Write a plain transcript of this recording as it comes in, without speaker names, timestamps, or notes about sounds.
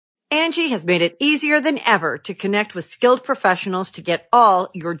Angie has made it easier than ever to connect with skilled professionals to get all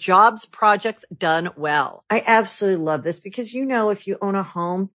your jobs projects done well. I absolutely love this because, if you own a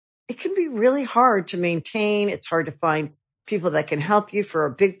home, it can be really hard to maintain. It's hard to find people that can help you for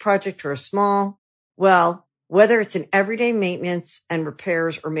a big project or a small. Well, whether it's in everyday maintenance and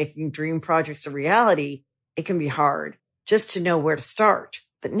repairs or making dream projects a reality, it can be hard just to know where to start.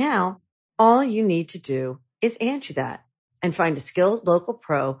 But now all you need to do is Angie that and find a skilled local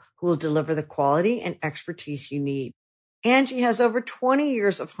pro who will deliver the quality and expertise you need. Angie has over 20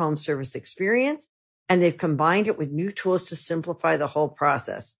 years of home service experience, and they've combined it with new tools to simplify the whole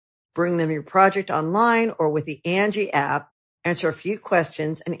process. Bring them your project online or with the Angie app, answer a few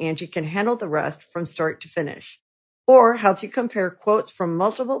questions, and Angie can handle the rest from start to finish. Or help you compare quotes from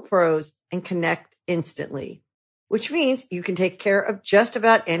multiple pros and connect instantly, which means you can take care of just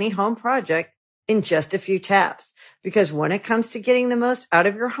about any home project in just a few taps. Because when it comes to getting the most out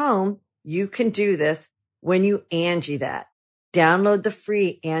of your home, you can do this when you Angie that. Download the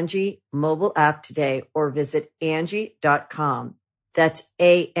free Angie mobile app today or visit Angie.com. That's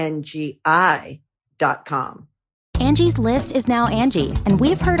ANGI.com. Angie's List is now Angie, and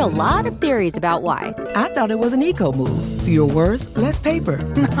we've heard a lot of theories about why. I thought it was an eco move. Fewer words, less paper.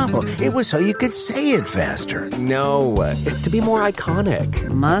 No, it was so you could say it faster. No, it's to be more iconic.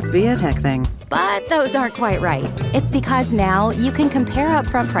 Must be a tech thing. But those aren't quite right. It's because now you can compare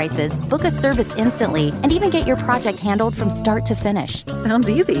upfront prices, book a service instantly, and even get your project handled from start to finish. Sounds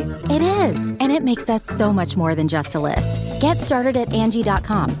easy. It is, and it makes us so much more than just a list. Get started at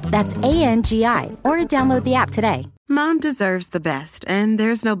Angie.com. That's ANGI, or download the app today. Mom deserves the best, and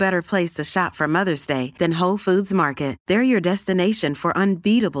there's no better place to shop for Mother's Day than Whole Foods Market. They're your destination for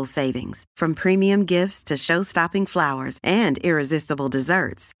unbeatable savings, from premium gifts to show-stopping flowers and irresistible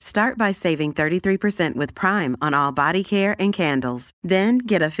desserts. Start by saving 33% with Prime on all body care and candles. Then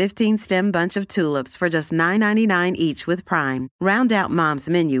get a 15-stem bunch of tulips for just $9.99 each with Prime. Round out Mom's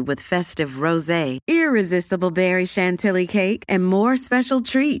menu with festive rosé, irresistible berry chantilly cake, and more special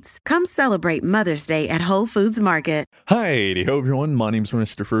treats. Come celebrate Mother's Day at Whole Foods Market. Hi, ho everyone. My name's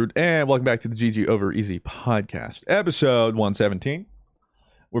Mr. Fruit, and welcome back to the GG Over Easy podcast, episode 117.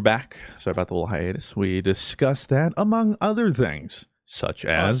 We're back. Sorry about the little hiatus. We discussed that, among other things, such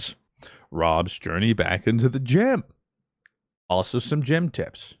as Rob's journey back into the gym. Also, some gym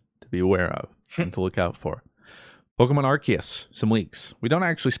tips to be aware of and to look out for. Pokemon Arceus, some leaks. We don't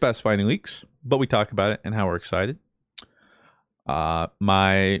actually specify any leaks, but we talk about it and how we're excited.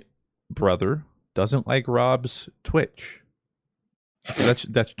 My brother doesn't like Rob's Twitch.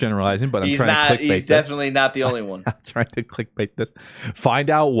 That's generalizing, but I'm trying to clickbait He's definitely not the only one. I'm trying to clickbait this. Find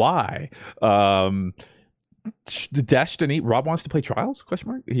out why. The Destiny. Rob wants to play Trials? Question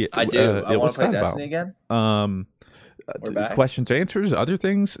mark. I do. I want to play Destiny again. We're back. Questions, answers, other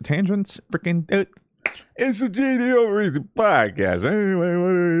things, tangents. Freaking. It's a GG Over Easy podcast. Anyway,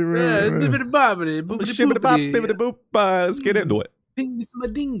 let's get into it. Dingus my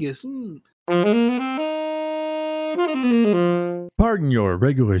dingus. Pardon your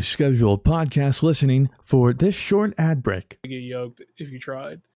regularly scheduled podcast listening for this short ad break. You get yoked if you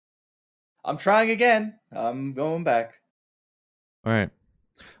tried. I'm trying again. I'm going back. All right.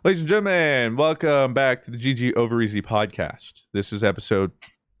 Ladies and gentlemen, welcome back to the GG Over Easy podcast. This is episode...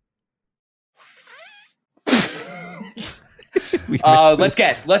 Let's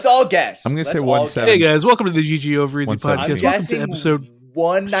guess. Let's all guess. I'm going to say 170. Hey guys, welcome to the GG Over Easy podcast. Welcome to episode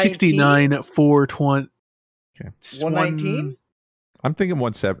 69 420. Okay. 119? I'm thinking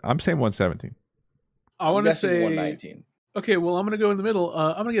 170. I'm saying 117. I want to say 119. Okay, well I'm going to go in the middle.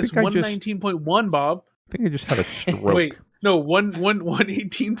 I'm going to guess 119.1, Bob. I think I just had a stroke. Wait, no,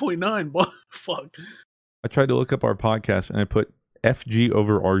 118.9. Bob. Fuck. I tried to look up our podcast and I put FG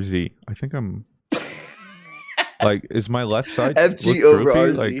over RZ. I think I'm like, is my left side FG over droopy?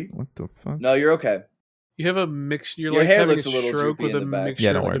 RZ? Like, what the fuck? No, you're okay. You have a mix. Your like hair looks a little stroke droopy with in the a back. mixture.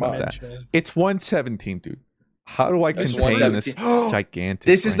 Yeah, don't worry like about that. It's 117, dude. How do I contain this gigantic?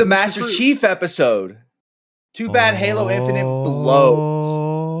 This is the Master Chief episode. Too bad Halo Infinite blows.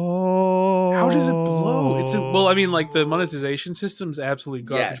 How does it blow? Well, I mean, like the monetization system's absolutely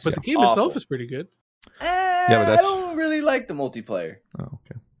garbage, Yes, but the game awful. itself is pretty good. Yeah, but I don't really like the multiplayer. Oh,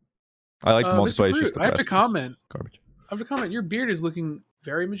 okay. I like the multiplayer. Mr. Fruit, I have to comment. Garbage. I have to comment. Your beard is looking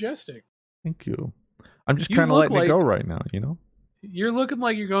very majestic. Thank you. I'm just kind of letting it go right now, you know? You're looking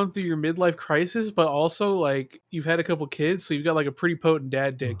like you're going through your midlife crisis, but also like you've had a couple kids, so you've got like a pretty potent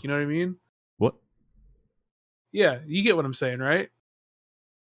dad dick. You know what I mean? What? Yeah, you get what I'm saying, right?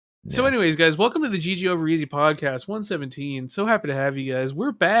 Yeah. So anyways, guys, welcome to the GG Over Easy podcast 117. So happy to have you guys.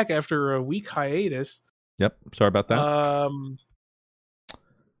 We're back after a week hiatus. Yep. Sorry about that.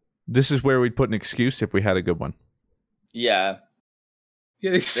 This is where we'd put an excuse if we had a good one. Yeah.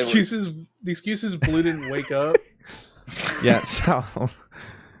 Yeah, the excuses Blue didn't wake up. Yeah, so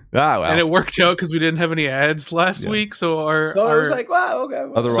well. And it worked out because we didn't have any ads last week. So I was like, wow, okay.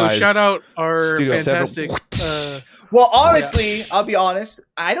 Well. Otherwise, so shout out our Studio fantastic. Well, honestly, I'll be honest.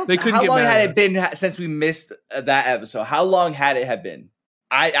 I don't. How long had it been since we missed that episode? How long had it have been?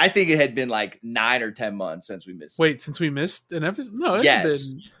 I think it had been like 9 or 10 months since we missed. Wait, since we missed an episode? No, it yes. had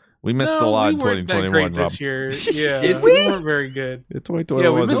been. We missed a lot in 2021. This year, yeah, did we? weren't very good.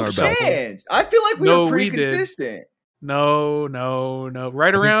 2021 wasn't our best. I feel like we were pretty consistent. No.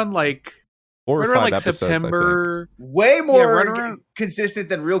 Right around like 4 or 5 like episodes, September. Way more consistent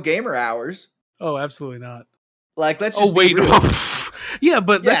than Real Gamer Hours. Oh, absolutely not. Like, let's just wait. Yeah,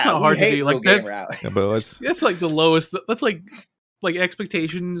 but that's not hard to do. Like that, yeah, but that's like the lowest. That's like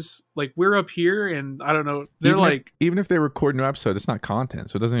expectations. Like we're up here, and I don't know. They're even if they record a new episode, it's not content,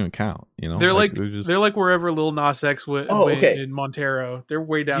 so it doesn't even count. You know, they're like wherever Lil Nas X went in Montero. They're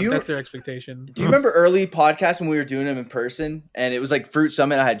way down. That's their expectation. Do you remember early podcasts when we were doing them in person, and it was like Fruit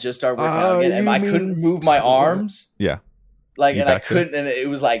Summit? I had just started working out again, and I couldn't move my arms. Yeah, I couldn't, and it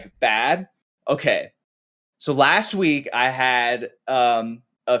was like bad. Okay. So last week I had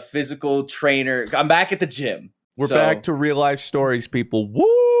a physical trainer. I'm back at the gym. We're back to real life stories, people.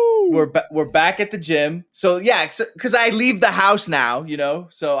 Woo! We're back at the gym. So yeah, because I leave the house now, you know.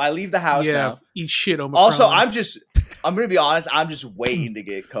 So I leave the house now. Eat shit. Omicron. Also, I'm gonna be honest. I'm just waiting to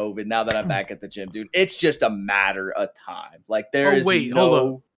get COVID now that I'm back at the gym, dude. It's just a matter of time. Like there is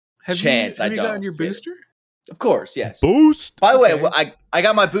no chance I don't. Have you gotten your booster? Of course, yes. Boost. By the way, I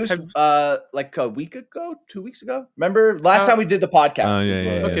got my boost like a week ago, 2 weeks ago. Remember last time we did the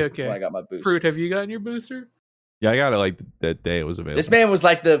podcast? Okay. I got my boost. Fruit, have you gotten your booster? Yeah, I got it like that day it was available. This man was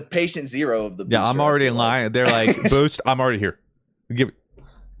like the patient zero of the booster. Yeah, I'm already in line. They're like, boost, I'm already here. Give it.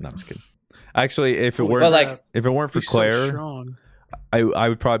 No, I'm just kidding. Actually, if it weren't for Claire, so I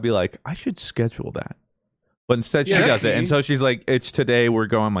would probably be like, I should schedule that. But instead she does it. And so she's like, it's today, we're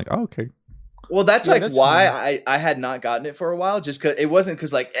going. I'm like, oh, okay. Well, that's why I had not gotten it for a while. Just because it wasn't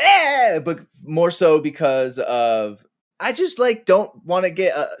because but more so because of I just like don't want to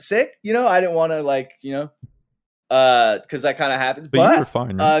get sick. You know, I didn't want to because that kind of happens. But you were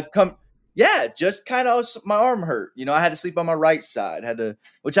fine. Right? Just kind of my arm hurt. You know, I had to sleep on my right side.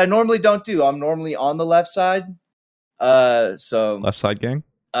 Which I normally don't do. I'm normally on the left side. So left side gang.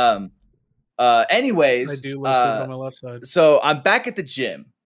 Anyways, I do sleep on my left side. So I'm back at the gym.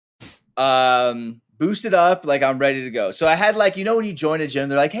 Boosted up, like I'm ready to go. So I had like, you know, when you join a gym,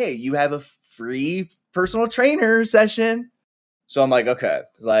 they're like, hey, you have a free personal trainer session. So I'm like, okay,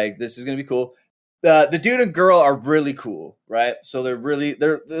 like this is gonna be cool. The dude and girl are really cool, right? So they're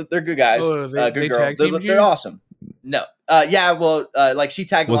good guys. Good girl. They're awesome. No, like she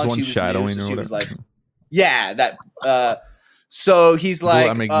tagged along. She was shadowing new, so she was like, yeah, that. So he's like,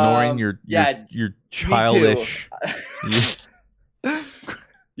 I'm ignoring your childish.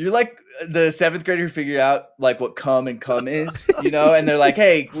 You're like the 7th grader who figured out like what cum is, you know, and they're like,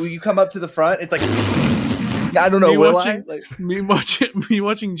 "Hey, will you come up to the front?" It's like, I don't know. Me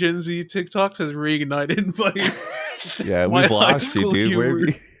watching Gen Z TikToks has reignited yeah, we've lost you, dude. Where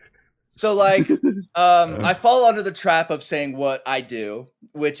you? So like, I fall under the trap of saying what I do,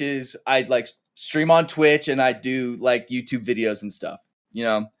 which is I like stream on Twitch and I do like YouTube videos and stuff, you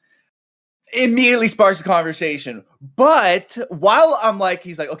know. Immediately sparks a conversation. But while I'm like,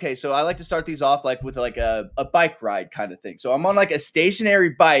 he's like, okay, so I like to start these off like with like a bike ride kind of thing. So I'm on like a stationary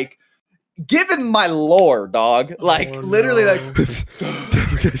bike, given my lore, dog. Like literally like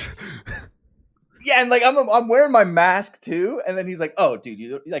yeah, and like I'm wearing my mask too. And then he's like, oh dude,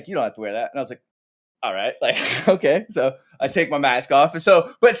 you don't have to wear that. And I was like, all right, like okay. So I take my mask off. And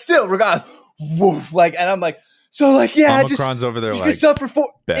so, but still, regardless, woof, like, and I'm like, so like, yeah, Omicron's over there. You can sub for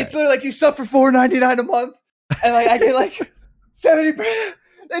it's literally like you sub for $4.99 a month, and like I get like 70%.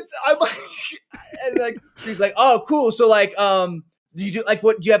 I'm like, and like he's like, oh, cool. So like, do you do like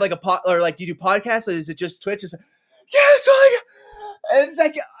what? Do you have like or like do you do podcasts or is it just Twitch? It's like, yeah. So like, and it's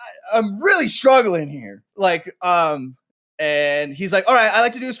like I'm really struggling here. Like, and he's like, all right, I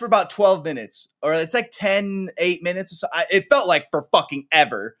like to do this for about 12 minutes, or it's like 8 minutes or so. It felt like for fucking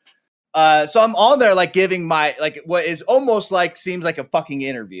ever. So I'm on there like giving my like what is almost like seems like a fucking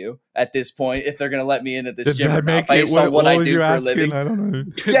interview at this point if they're gonna let me into this gym based on what I do for a living. I don't know.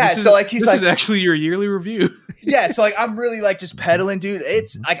 Yeah, so like he's like, this is actually your yearly review. Yeah, so like I'm really like just pedaling, dude.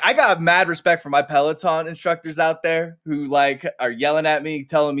 It's like I got mad respect for my Peloton instructors out there who like are yelling at me,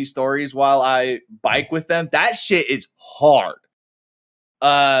 telling me stories while I bike with them. That shit is hard.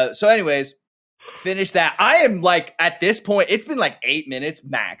 So anyways, Finish that. I am like, at this point, it's been like 8 minutes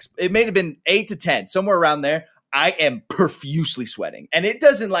max. It may have been 8 to 10, somewhere around there. I am profusely sweating. And it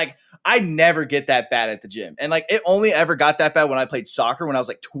doesn't like, I never get that bad at the gym. And like, it only ever got that bad when I played soccer when I was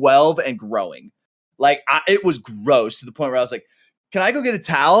like 12 and growing. Like, it was gross to the point where I was like, can I go get a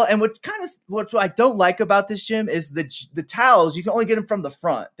towel? And what I don't like about this gym is the towels, you can only get them from the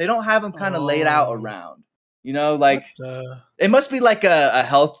front. They don't have them kind of laid out around. You know, like it must be like a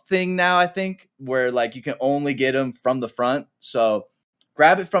health thing now, I think, where like you can only get them from the front. So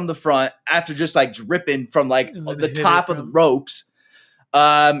grab it from the front after just like dripping from like the top of the ropes.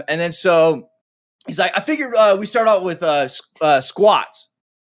 And then so he's like, I figured we start out with squats.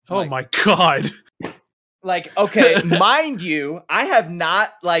 Oh like, my God. Like, okay, mind you, I have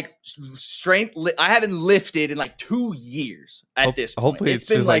not like I haven't lifted in like 2 years at this point. Hopefully it's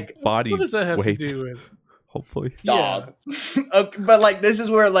been just like body What does that have weight. to do with? Hopefully. Dog. Yeah. Okay, but like, this is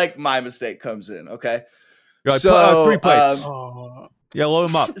where like my mistake comes in. Okay. So 3 plates. Yeah, load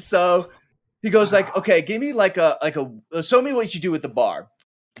him up. So he goes like, okay, give me like a show me what you do with the bar.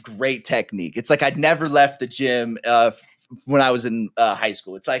 Great technique. It's like I'd never left the gym when I was in high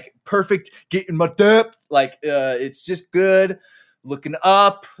school. It's like perfect, getting my depth. Like it's just good. Looking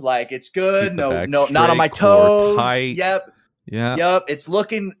up, like it's good. No, not on my toes. Tight. Yep. Yeah. Yep. It's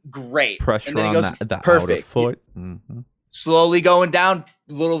looking great. Pressure and then on he goes, the perfect. outer foot. Mm-hmm. Slowly going down,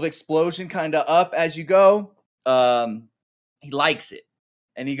 little explosion kind of up as you go. He likes it.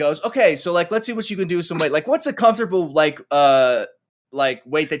 And he goes, okay, so like, let's see what you can do with some weight. Like, what's a comfortable like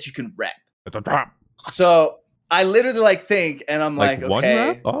weight that you can rep? So I literally like think, and I'm like okay. One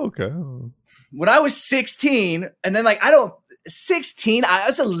rep? Oh, okay. When I was 16, and then like, 16, I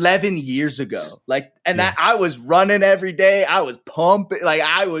was 11 years ago. Like, and that I was running every day. I was pumping, like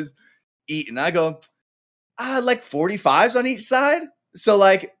I was eating. I go, like 45s on each side. So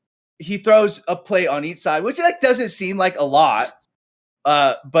like he throws a plate on each side, which like doesn't seem like a lot.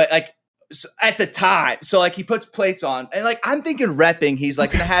 But like at the time, so like he puts plates on, and like I'm thinking repping, he's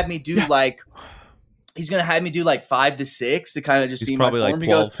like gonna have me do like 5 to 6 to kind of just see my probably form. Like He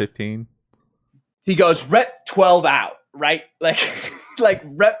 12, goes, 15. He goes, rep 12 out, right? Like like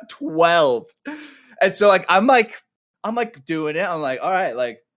rep 12. And so like I'm like doing it. I'm like, all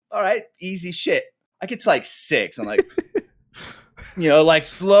right, easy shit. I get to like 6. I'm like, you know, like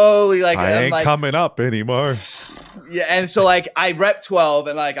slowly, like I I'm ain't like, coming up anymore. yeah, and so like I rep 12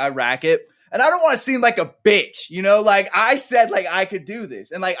 and like I rack it. And I don't want to seem like a bitch, you know? Like I said like I could do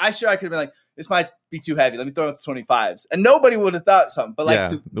this. And like I could have been like, this might be too heavy. Let me throw it to 25s. And nobody would have thought something. But like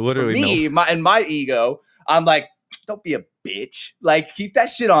for me, my ego, I'm like, don't be a bitch. Like keep that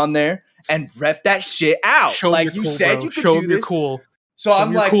shit on there and rep that shit out. Show like you cool, said bro. you could Show do you're this. Cool. So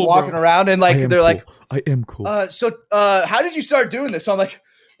I'm like cool, walking around and like they're cool. like, I am cool. So how did you start doing this? So I'm like,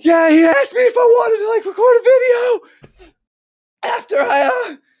 yeah, he asked me if I wanted to like record a video after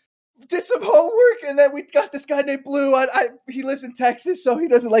I did some homework, and then we got this guy named Blue. He lives in Texas, so he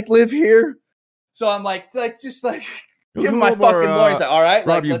doesn't like live here. So I'm like just like give him my fucking lawyer. He's like, all right, Rob,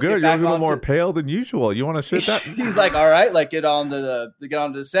 like, you let's good? get You're a back little onto more pale than usual. You want to shit that? He's like, all right, like get onto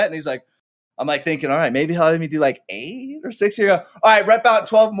the set, and he's like, I'm like thinking, all right, maybe he'll let me do like 8 or 6 here. All right, rep out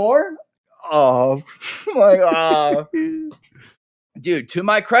 12 more. Oh my god. Dude, to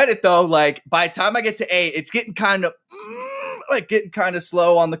my credit though, like by the time I get to 8, it's getting kind of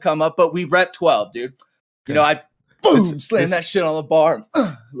slow on the come up, but we rep 12, dude. You know, I slam that shit on the bar.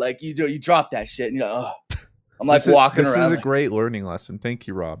 Like you drop that shit and you're like, oh. I'm like walking around. This is a great learning lesson. Thank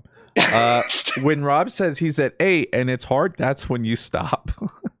you, Rob. When Rob says he's at 8 and it's hard, that's when you stop.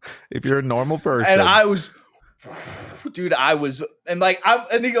 If you're a normal person. And I was, and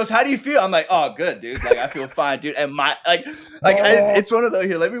he goes, how do you feel? I'm like, oh, good, dude. Like, I feel fine, dude. And it's one of those,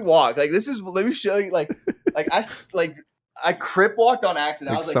 here, let me walk. Like, let me show you, I crip walked on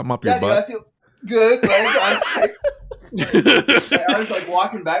accident. I was like, something up yeah, your butt. dude, I feel good. I was like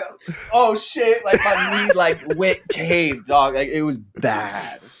walking back. Oh shit! Like my knee went caved, dog. Like it was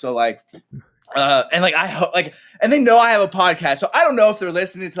bad. So and they know I have a podcast, so I don't know if they're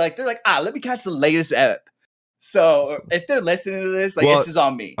listening to they're like, let me catch the latest ep. So if they're listening to this, this is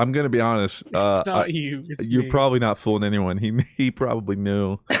on me. I'm gonna be honest. It's not you. It's you're me. probably not fooling anyone. He probably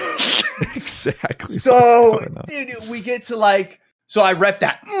knew exactly. So, dude, we get to so I rep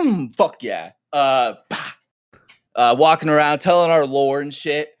that. Fuck yeah. Walking around telling our lore and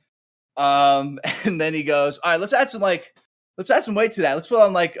shit. And then he goes, all right, let's add some weight to that. Let's put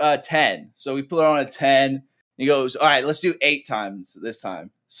on 10. So we put it on a 10. He goes, all right, let's do 8 times this time.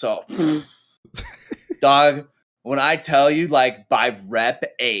 So dog, when I tell you by rep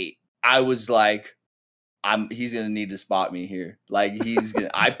 8, I was like, he's gonna need to spot me here. Like he's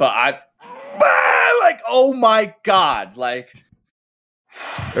gonna oh my God, like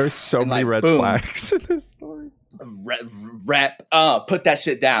There's so and, many like, red boom. flags in this story. rep, put that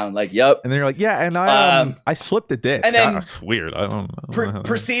shit down. Like, yep. And then you're like, yeah, and I slipped a disc. and then- That's weird. I don't know.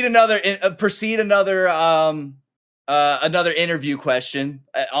 Proceed another interview question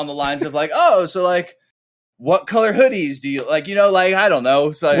on the lines of like, oh, so like, what color hoodies do you like? You know, like I don't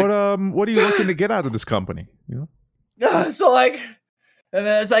know. So like, what are you looking to get out of this company? You know? so like, and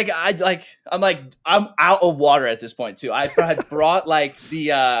then it's like I'm out of water at this point too. I had brought like the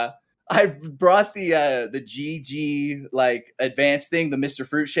GG like advanced thing, the Mr.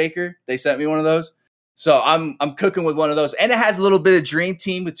 Fruit Shaker. They sent me one of those. So I'm cooking with one of those, and it has a little bit of Dream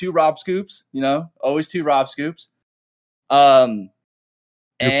Team with 2 Rob Scoops. You know, always 2 Rob Scoops.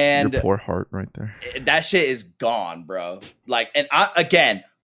 And your poor heart right there. that shit is gone, bro. Like, and I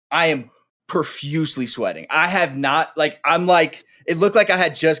am profusely sweating. I have not I'm like, it looked like I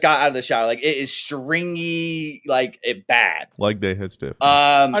had just got out of the shower. Like it is stringy, like it bad. Leg day hit stiff.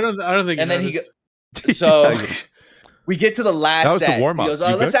 I don't think. And then so we get to the last That was the set. warm-up. He goes, You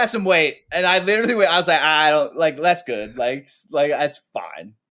let's good? have some weight. And I literally went, I was like, I don't like, that's good. Like that's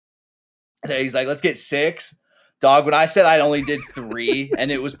fine. And then he's like, let's get 6. Dog, when I said I only did 3,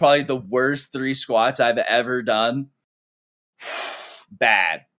 and it was probably the worst 3 squats I've ever done.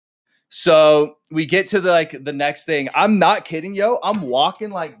 Bad. So we get to the next thing. I'm not kidding, yo. I'm walking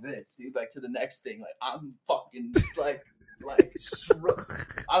like this, dude. Like to the next thing. Like I'm fucking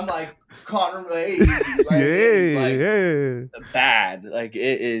I'm like Conor McGregor. Like, it's like bad. Like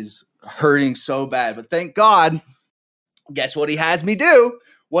it is hurting so bad. But thank God. Guess what he has me do?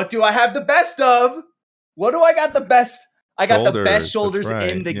 What do I have the best of? What do I got the best? I got the best shoulders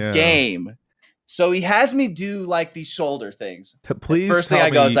in the game. So he has me do like these shoulder things. Please, first thing I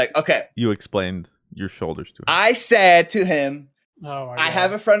go is like, okay. You explained your shoulders to him. I said to him, Oh my God. I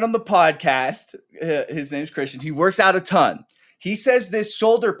have a friend on the podcast. His name's Christian. He works out a ton. He says this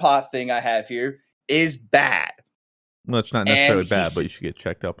shoulder pop thing I have here is bad. Well, it's not necessarily And bad, but you should get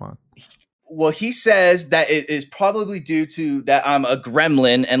checked up on. Well, he says that it is probably due to that I'm a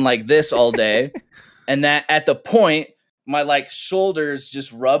gremlin and like this all day. And that at the point, my like shoulders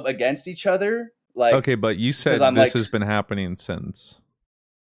just rub against each other. Like, okay, but you said I'm, this like, has been happening since.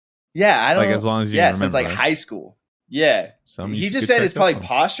 Yeah, I don't Like know. as long as you yeah, remember, since like right? high school. Yeah. Some you He should just get said it's checked up probably on.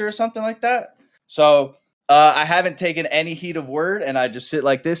 posture or something like that. So I haven't taken any heat of word, and I just sit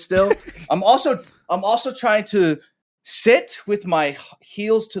like this still. I'm also trying to sit with my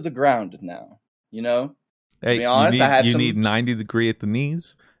heels to the ground now. You know? Hey, to be honest, you need 90 degree at the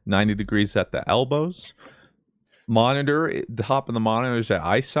knees, 90 degrees at the elbows. Monitor, the top of the monitor is at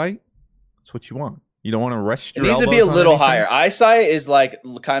eyesight. That's what you want. You don't want to rest It your needs to elbows be a on little anything? higher. Eyesight is like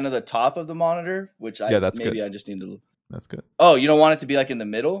kind of the top of the monitor, which that's maybe good. I just need to. That's good. Oh, you don't want it to be like in the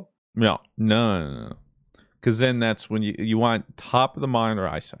middle? No. Because then that's when you want top of the monitor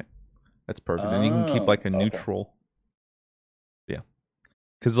eyesight. That's perfect. And you can keep like a okay. neutral. Yeah.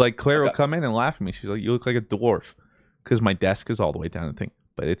 Because like Claire will Okay. come in and laugh at me. She's like, you look like a dwarf. Because my desk is all the way down the thing.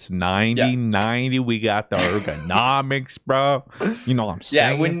 But it's 90. We got the ergonomics, bro. You know what I'm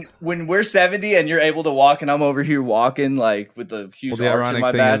saying? Yeah, when we're 70 and you're able to walk and I'm over here walking like with the huge the arch in ironic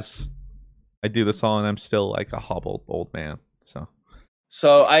my thing back. is, I do this all and I'm still like a hobbled old man.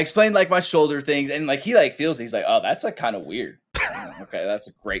 So I explained like my shoulder things, and like he like feels it. He's like, oh, that's like kind of weird. Okay, that's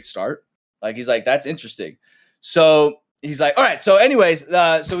a great start. Like he's like, that's interesting. So he's like, all right. So anyways,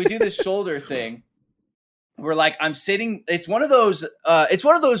 so we do this shoulder thing. We're like, I'm sitting. It's one of those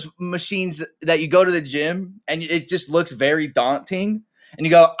machines that you go to the gym and it just looks very daunting. And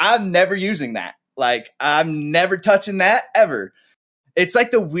you go, I'm never using that. Like I'm never touching that ever. It's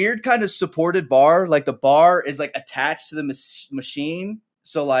like the weird kind of supported bar. Like the bar is like attached to the machine.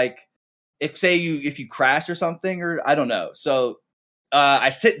 So like if you crash or something, or I don't know. So I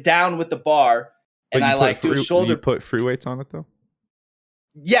sit down with the bar and I like do a shoulder. You put free weights on it though?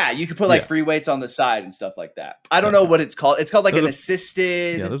 Yeah, you could put like free weights on the side and stuff like that. I don't know what it's called. It's called like an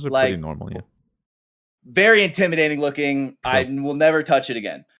assisted. Yeah, those are like, pretty normal. Yeah. Very intimidating looking. I will never touch it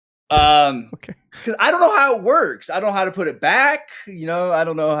again. Okay. Because I don't know how it works. I don't know how to put it back. You know, I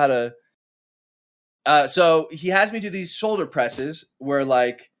don't know how to. So he has me do these shoulder presses where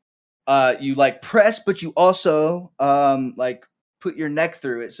like you like press, but you also like put your neck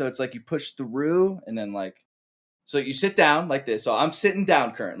through it. So it's like you push through and then like, so you sit down like this. So I'm sitting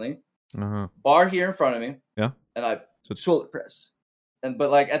down currently, bar here in front of me. Yeah. And I shoulder press. But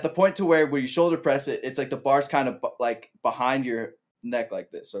like at the point to where you shoulder press it, it's like the bar's kind of like behind your neck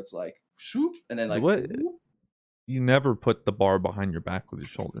like this. So it's like shoop and then like what? whoop. You never put the bar behind your back with your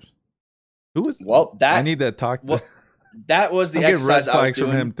shoulders. Who was? Well, that I need to talk. that was the I'm getting red exercise I was flags from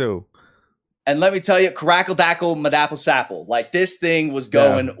doing. him too. And let me tell you, crackle dackle, madapple sapple. Like this thing was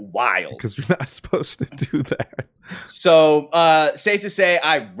going wild. Because you're not supposed to do that. So safe to say,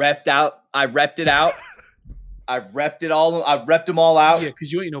 I repped it out. I repped them all out. Yeah,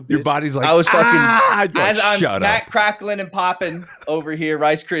 because you ain't no bitch. Your body's like, I was fucking like, as I'm shut snack up. crackling and popping over here,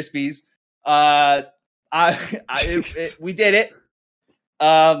 Rice Krispies. We did it.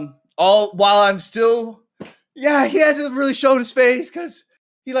 All while I'm still, he hasn't really shown his face because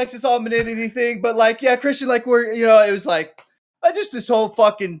he likes this almondity thing. But like, yeah, Christian, like it was like just this whole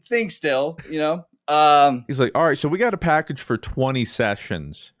fucking thing still, He's like, all right, so we got a package for 20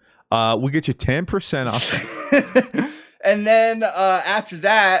 sessions. We'll get you 10% off. And then after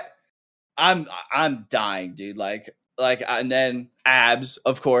that, I'm dying, dude. Like, and then abs,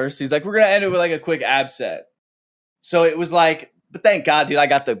 of course. He's like, we're gonna end it with like a quick ab set. So it was like, but thank God, dude, I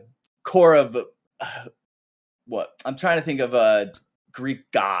got the core of what I'm trying to think of a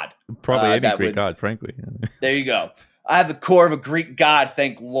Greek god. Probably any Greek god, frankly. There you go. I have the core of a Greek god,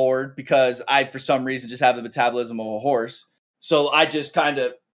 thank Lord, because I, for some reason, just have the metabolism of a horse. So I just kind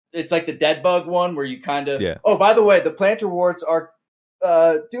of, it's like the dead bug one where you kind of, oh, by the way, the plantar warts are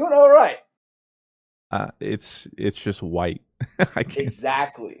doing all right. It's just white. I can't.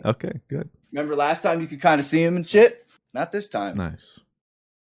 Exactly. Okay, good. Remember last time you could kind of see them and shit? Not this time. Nice.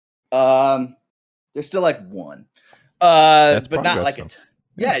 There's still like one. That's but not like it.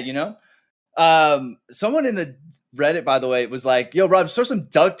 Yeah, someone in the Reddit, by the way, was like, yo, Rob, throw some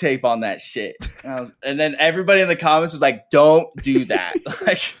duct tape on that shit. And then everybody in the comments was like, don't do that.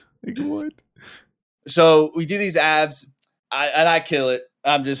 Like what? So we do these abs, and I kill it.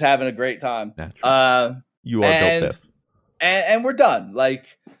 I'm just having a great time. You are built up. And we're done.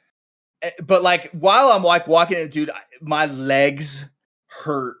 Like, but like while I'm like walking in, dude, my legs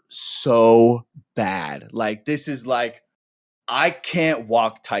hurt so bad. Like this is like I can't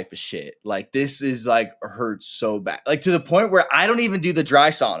walk type of shit. Like this is like hurts so bad. Like to the point where I don't even do the dry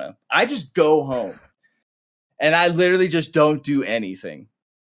sauna. I just go home. And I literally just don't do anything.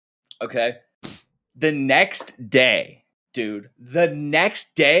 Okay? The next day, dude,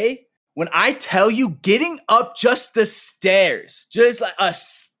 when I tell you getting up just the stairs, just like a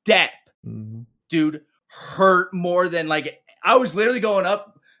step, dude, hurt more than like I was literally going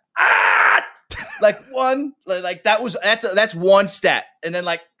up like one, like that's one step. And then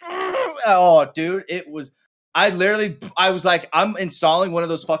like, oh, dude, I was like, I'm installing one of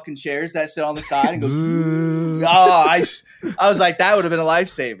those fucking chairs that sit on the side and goes, I was like, that would have been a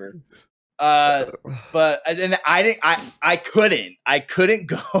lifesaver. But then I couldn't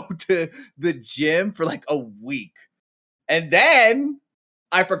go to the gym for like a week. And then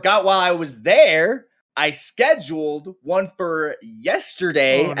I forgot while I was there, I scheduled one for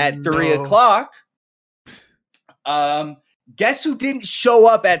yesterday at 3:00. Guess who didn't show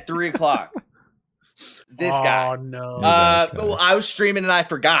up at 3:00? This guy. Oh no. Well, I was streaming and I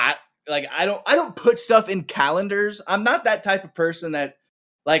forgot. Like I don't put stuff in calendars. I'm not that type of person that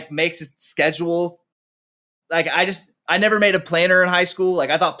like makes a schedule. Like I never made a planner in high school.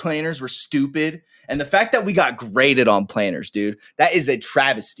 Like I thought planners were stupid. And the fact that we got graded on planners, dude, that is a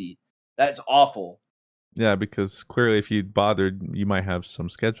travesty. That's awful. Yeah, because clearly if you'd bothered, you might have some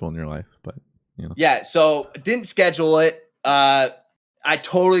schedule in your life, but Yeah, so didn't schedule it. I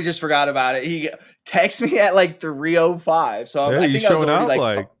totally just forgot about it. He texted me at like 3:05. So I think I was already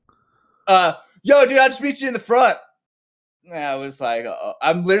like yo, dude, I'll just meet you in the front. And I was like,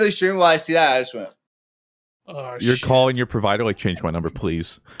 I'm literally streaming while I see that. I just went, oh, you're shit. calling your provider, like, change my number,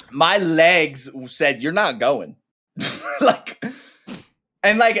 please. My legs said, you're not going.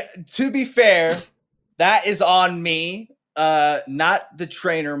 And to be fair, that is on me, not the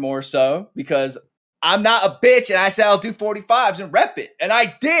trainer more so, because I'm not a bitch and I said I'll do 45s and rep it. And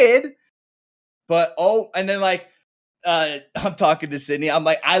I did. But, and then I'm talking to Sydney. I'm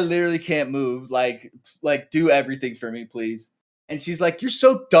like, I literally can't move. Like do everything for me, please. And she's like, you're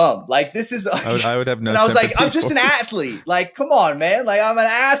so dumb. Like, this is. I would have no. And I was like, sympathy I'm just for an you. athlete. Like, come on, man. Like, I'm an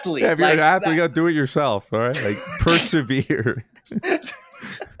athlete. Yeah, if you're like, an athlete, you gotta do it yourself. All right, like persevere.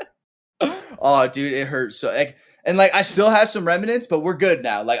 Oh, dude, it hurts so. I still have some remnants, but we're good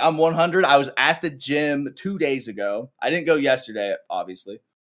now. Like, I'm 100. I was at the gym 2 days ago. I didn't go yesterday, obviously,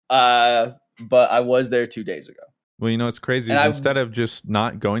 but I was there 2 days ago. Well, it's crazy. And Instead of just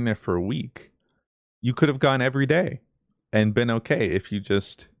not going there for a week, you could have gone every day and been okay if you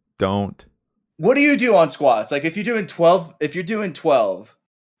just don't. What do you do on squats? Like if you're doing 12,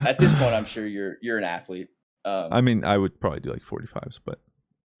 at this point, I'm sure you're an athlete. I mean, I would probably do like 45s, but.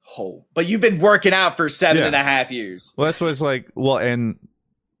 But you've been working out for 7.5 years. Well, that's what it's like. Well,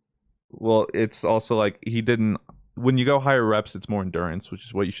 it's also like he didn't. When you go higher reps, it's more endurance, which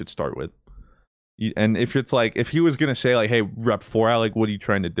is what you should start with. And if it's like, if he was gonna say like, "Hey, rep 4 out," like, what are you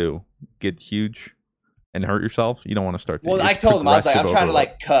trying to do? Get huge and hurt yourself? You don't want to start. Well, I told him, I was like, I'm trying to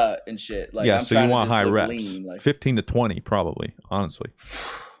like cut and shit. Like, yeah, I'm so you want to high reps, lean, like 15 to 20 probably, honestly.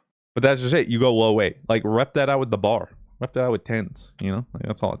 But that's just it. You go low weight, like rep that out with the bar, rep that out with 10s. You know, like,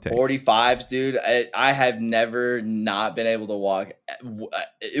 that's all it takes. 45s, dude. I have never not been able to walk.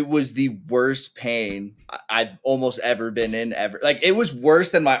 It was the worst pain I've almost ever been in ever. Like, it was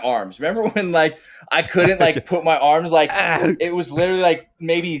worse than my arms. Remember when like I couldn't like put my arms like it was literally like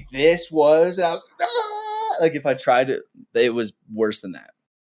maybe this was, and I was like if I tried it was worse than that.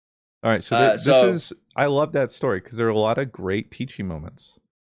 All right, so this is, I love that story because there are a lot of great teaching moments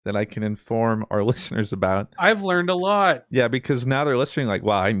that I can inform our listeners about. I've learned a lot. Yeah, because now they're listening like,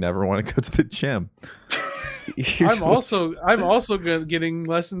 wow, I never want to go to the gym. I'm also getting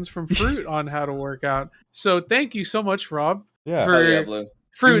lessons from Fruit on how to work out. So thank you so much, Rob. Yeah. Blue.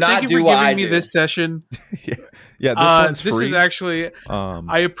 Fruit, thank you for giving me this session. Yeah, this one's this free. is actually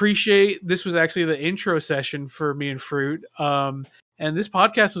I appreciate this was actually the intro session for me and Fruit. And this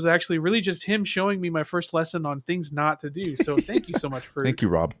podcast was actually really just him showing me my first lesson on things not to do. So thank you so much, Fruit. Thank you,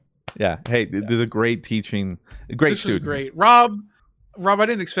 Rob. Yeah. Hey, the great teaching, great this student. Was great. Rob, I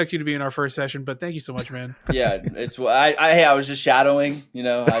didn't expect you to be in our first session, but thank you so much, man. Yeah, it's I was just shadowing. You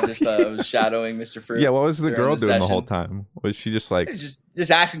know, I was shadowing Mr. Fruit. Yeah, what was the girl doing session. The whole time? Was she just like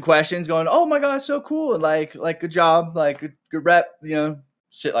just asking questions, going, "Oh my god, so cool!" And like good job, like good rep, you know,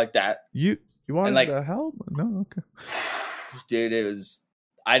 shit like that. You wanted like, to help? No, okay. Dude, it was.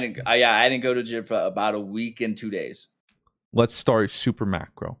 I didn't go to gym for about a week and 2 days. Let's start super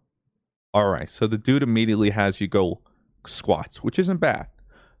macro. All right, so the dude immediately has you go squats, which isn't bad,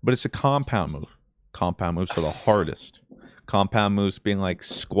 but it's a compound move. Compound moves are the hardest. Compound moves being like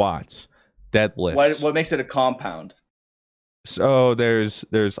squats, deadlifts. What makes it a compound? So there's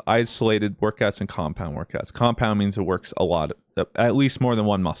isolated workouts and compound workouts. Compound means it works a lot, at least more than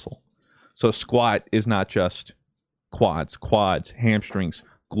one muscle. So squat is not just quads, hamstrings,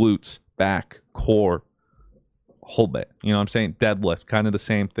 glutes, back, core, whole bit. You know what I'm saying? Deadlift, kind of the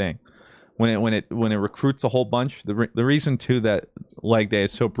same thing. When it recruits a whole bunch, the reason too that leg day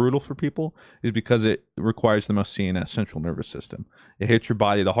is so brutal for people is because it requires the most CNS, central nervous system. It hits your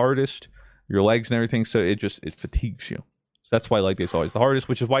body the hardest, your legs and everything, so it fatigues you. So that's why leg day is always the hardest,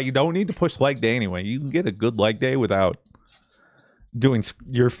 which is why you don't need to push leg day anyway. You can get a good leg day without doing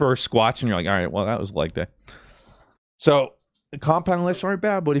your first squats and you're like, all right, well, that was leg day. So the compound lifts aren't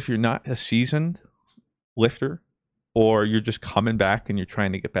bad, but if you're not a seasoned lifter or you're just coming back and you're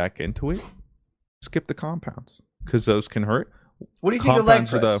trying to get back into it, skip the compounds because those can hurt. What do you think of leg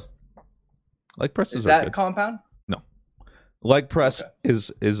press? Leg press is that compound? No, leg press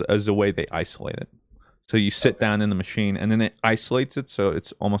is a way they isolate it. So you sit down in the machine and then it isolates it, so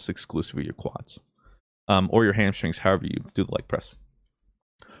it's almost exclusive of your quads, or your hamstrings, however you do the leg press.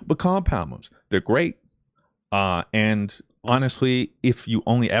 But compound moves, they're great. And honestly, if you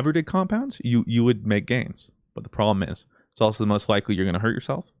only ever did compounds, you would make gains. But the problem is, it's also the most likely you're going to hurt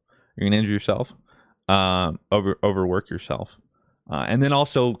yourself, you're going to injure yourself, overwork yourself, and then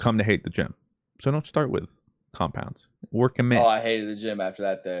also come to hate the gym. So don't start with compounds. Work them in. Oh, I hated the gym after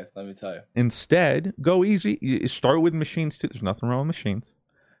that day. Let me tell you. Instead, go easy. You start with machines too. There's nothing wrong with machines.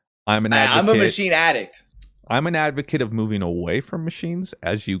 I'm a machine addict. I'm an advocate of moving away from machines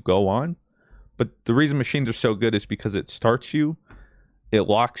as you go on. But the reason machines are so good is because it starts you, it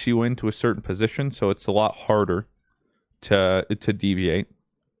locks you into a certain position, so it's a lot harder to deviate.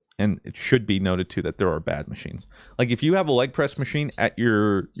 And it should be noted too that there are bad machines. Like if you have a leg press machine at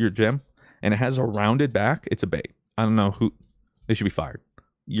your gym and it has a rounded back, it's a bait. I don't know who, they should be fired.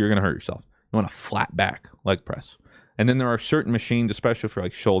 You're gonna hurt yourself. You want a flat back leg press. And then there are certain machines, especially for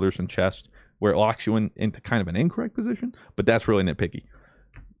like shoulders and chest, where it locks you into kind of an incorrect position, but that's really nitpicky.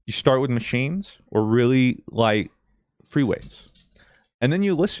 You start with machines or really light free weights. And then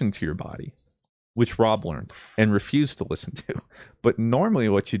you listen to your body, which Rob learned and refused to listen to. But normally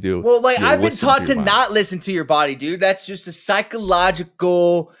what you do... Well, like I've been taught to not listen to your body, dude. That's just a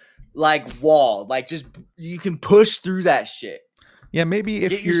psychological like wall. Like just you can push through that shit. Yeah, maybe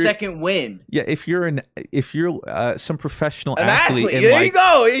if get your second wind. Yeah, if you're some professional athlete there you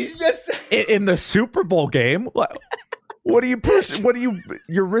go. He's just in the Super Bowl game. What are you pushing?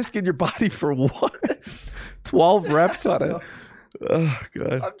 You're risking your body for what? 12 reps on it. Oh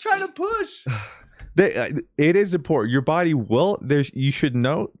god. I'm trying to push. It is important. Your body will. You should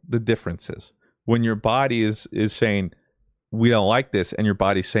know the differences when your body is saying we don't like this, and your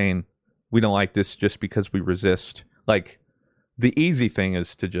body's saying we don't like this just because we resist. Like the easy thing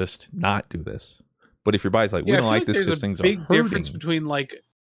is to just not do this. But if your body's like we don't like this because things are hurting. Big difference between like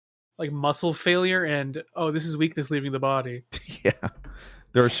like muscle failure and this is weakness leaving the body. Yeah.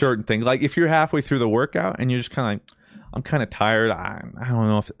 There are certain things, like if you're halfway through the workout and you're just kind of like, I'm kind of tired. I don't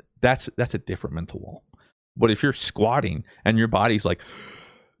know if that's a different mental wall. But if you're squatting and your body's like,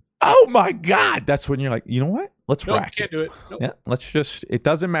 oh my God, that's when you're like, you know what? Let's rack can't it. do it. Nope. Yeah, it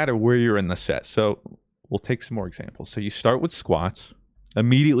doesn't matter where you're in the set. So we'll take some more examples. So you start with squats.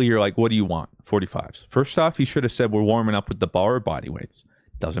 Immediately you're like, what do you want? 45s. First off, you should have said we're warming up with the bar or body weights.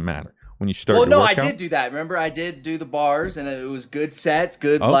 Doesn't matter. When you start I did do that. Remember, I did do the bars, and it was good sets,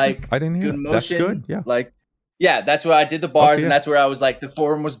 good I didn't hear good motion. That's good. Yeah, that's where I did the bars, and that's where I was like, the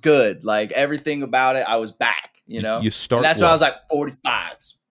form was good, like everything about it, I was back. You start. And that's why I was like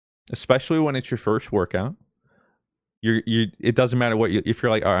 45s. Especially when it's your first workout, it doesn't matter what if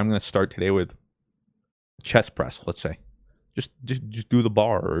you're like, all right, I'm going to start today with chest press. Let's say, just do the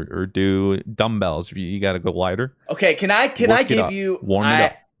bar or do dumbbells. If you got to go lighter. Okay, can I give you warm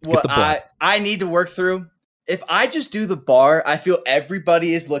it up? What I need to work through? If I just do the bar, I feel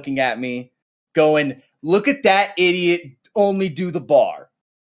everybody is looking at me going, look at that idiot, only do the bar.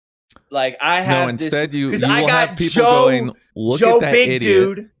 Like I have instead you I got have people going, look Joe at that big idiot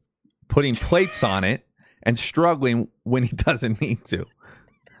dude putting plates on it and struggling when he doesn't need to.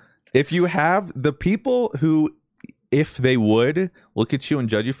 If you have the people who, if they would look at you and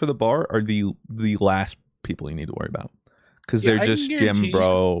judge you for the bar, are the last people you need to worry about. Because they're just gym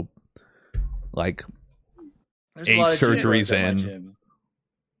bro, like there's 8 surgeries in.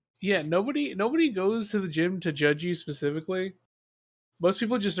 Yeah, nobody goes to the gym to judge you specifically. Most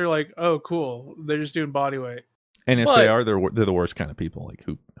people just are like, oh, cool. They're just doing body weight. And if they are, they're the worst kind of people. Like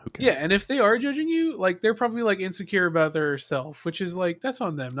who cares? Yeah, and if they are judging you, like they're probably like insecure about their self, which is like that's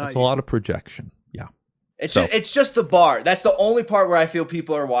on them. It's a lot of projection. Yeah. It's just the bar. That's the only part where I feel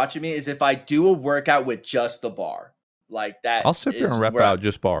people are watching me is if I do a workout with just the bar. Like that. I'll sit there and rep out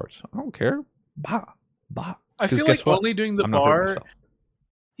just bars. I don't care. Bah. I feel like only doing the bar.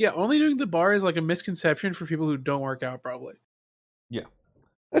 Yeah, only doing the bar is like a misconception for people who don't work out probably. Yeah.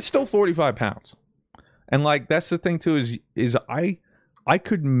 That's still 45 pounds. And like that's the thing too is I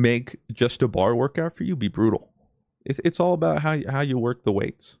could make just a bar workout for you be brutal. It's all about how you work the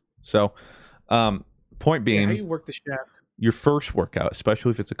weights. So point being, how you work the shaft. Your first workout,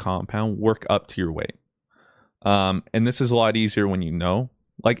 especially if it's a compound, work up to your weight. And this is a lot easier when you know.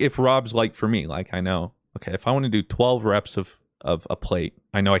 Like if Rob's like for me, like I know, okay, if I want to do 12 reps of a plate,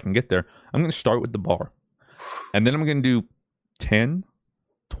 I know I can get there. I'm going to start with the bar. And then I'm going to do 10,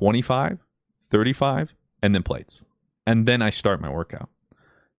 25, 35, and then plates. And then I start my workout.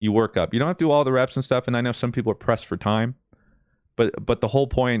 You work up. You don't have to do all the reps and stuff. And I know some people are pressed for time. But the whole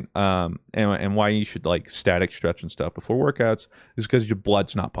point and why you should like static stretch and stuff before workouts is because your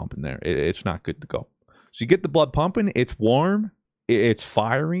blood's not pumping there. It's not good to go. So you get the blood pumping. It's warm. It's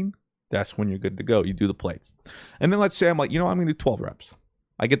firing. That's when you're good to go. You do the plates. And then let's say I'm like, I'm going to do 12 reps.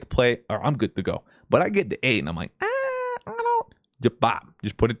 I get the plate, or I'm good to go. But I get to 8, and I'm like, I don't know.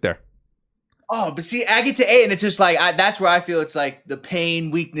 Just put it there. Oh, but see, I get to 8, and it's just like, that's where I feel it's like the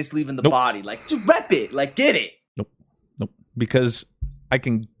pain, weakness leaving the body. Like, just rep it. Like, get it. Nope. Because I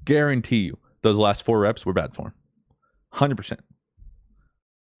can guarantee you those last 4 reps were bad form. 100%.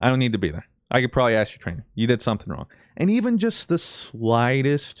 I don't need to be there. I could probably ask your trainer. You did something wrong. And even just the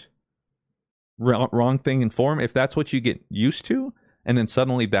slightest wrong thing in form, if that's what you get used to, and then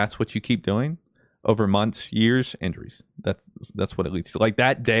suddenly that's what you keep doing over months, years, injuries. That's what it leads to. Like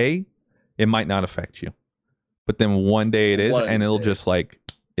that day, it might not affect you. But then one day it is, and it'll just like,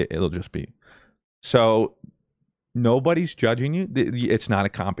 it'll just be. So nobody's judging you. It's not a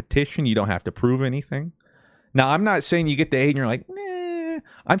competition. You don't have to prove anything. Now, I'm not saying you get to 8 and you're like, nah.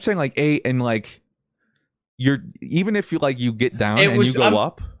 I'm saying like 8 and like you're, even if you like you get down and you go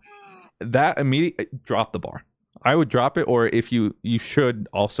up, that immediately drop the bar. I would drop it, or if you should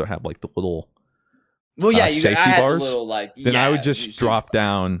also have like the little safety bars. Then I would just drop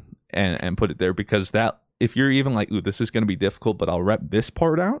down and put it there, because that if you're even like, ooh, this is going to be difficult, but I'll rep this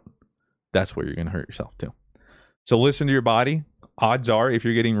part out, that's where you're going to hurt yourself too. So listen to your body. Odds are, if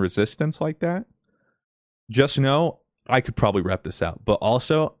you're getting resistance like that, just know I could probably rep this out, but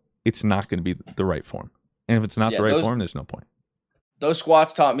also it's not going to be the right form. And if it's not the right form, there's no point. Those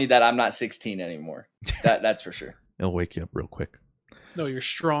squats taught me that I'm not 16 anymore. That's for sure. It'll wake you up real quick. No, you're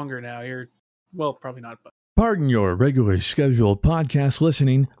stronger now. Well, probably not. But. Pardon your regularly scheduled podcast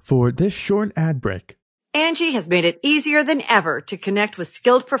listening for this short ad break. Angie has made it easier than ever to connect with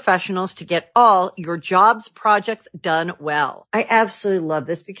skilled professionals to get all your jobs projects done well. I absolutely love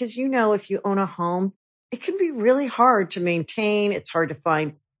this because, if you own a home, it can be really hard to maintain. It's hard to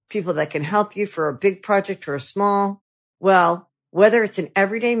find people that can help you for a big project or a small. Well, Whether it's in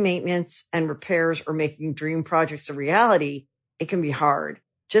everyday maintenance and repairs or making dream projects a reality, it can be hard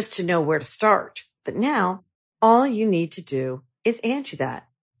just to know where to start. But now, all you need to do is Angie that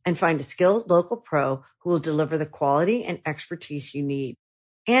and find a skilled local pro who will deliver the quality and expertise you need.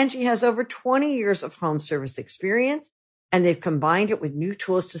 Angie has over 20 years of home service experience, and they've combined it with new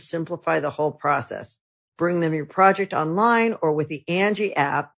tools to simplify the whole process. Bring them your project online or with the Angie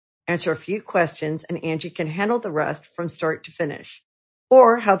app, answer a few questions, and Angie can handle the rest from start to finish.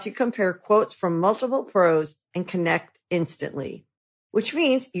 Or help you compare quotes from multiple pros and connect instantly. Which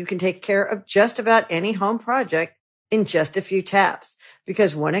means you can take care of just about any home project in just a few taps.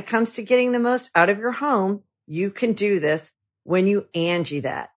 Because when it comes to getting the most out of your home, you can do this when you Angie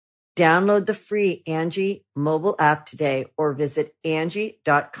that. Download the free Angie mobile app today or visit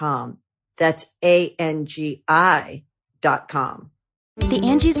Angie.com. That's ANGI.com. The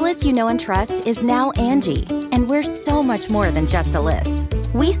Angie's List you know and trust is now Angie, and we're so much more than just a list.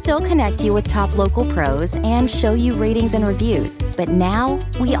 We still connect you with top local pros and show you ratings and reviews, but now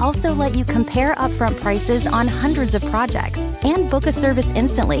we also let you compare upfront prices on hundreds of projects and book a service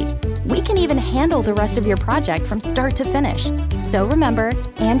instantly. We can even handle the rest of your project from start to finish. So remember,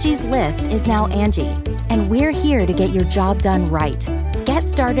 Angie's List is now Angie, and we're here to get your job done right. Get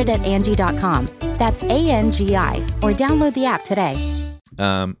started at Angie.com. That's ANGI, or download the app today.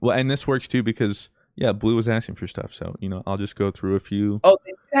 Well, and this works too because Blue was asking for stuff, so I'll just go through a few. Oh,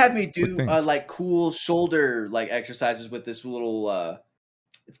 they had me do like cool shoulder like exercises with this little.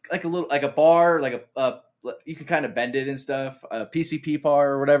 It's like a bar, like you can kind of bend it and stuff. A PCP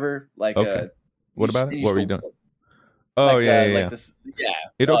bar or whatever. Like, okay. What about it? What were you doing? Oh like, yeah. Like this, yeah.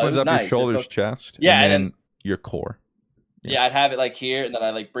 It opens up nice. Your shoulders, chest, yeah, and then your core. Yeah, I'd have it like here, and then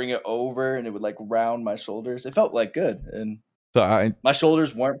I like bring it over, and it would like round my shoulders. It felt like good, and so my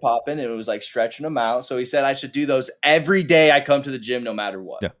shoulders weren't popping, and it was like stretching them out. So he said I should do those every day I come to the gym, no matter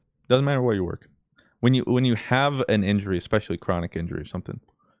what. Yeah, doesn't matter where you work. When you have an injury, especially chronic injury or something,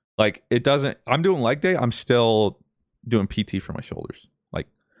 like it doesn't. I'm doing leg day. I'm still doing PT for my shoulders. Like,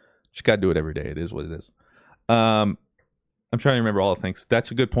 just gotta do it every day. It is what it is. I'm trying to remember all the things.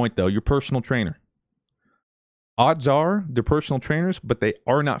 That's a good point, though. Your personal trainer. Odds are they're personal trainers, but they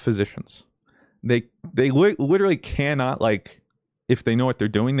are not physicians. They literally cannot, like, if they know what they're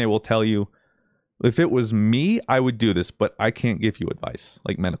doing, they will tell you, if it was me, I would do this, but I can't give you advice,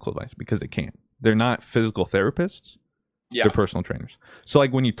 like medical advice, because they can't. They're not physical therapists. Yeah. They're personal trainers. So,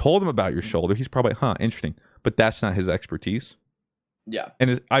 like, when you told him about your shoulder, he's probably, interesting. But that's not his expertise. Yeah.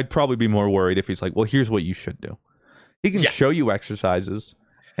 And I'd probably be more worried if he's like, well, here's what you should do. He can show you exercises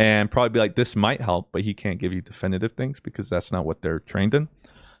and probably be like, this might help, but he can't give you definitive things because that's not what they're trained in.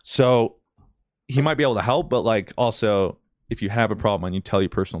 So he might be able to help, but like also if you have a problem and you tell your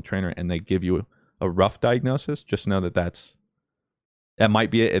personal trainer and they give you a rough diagnosis, just know that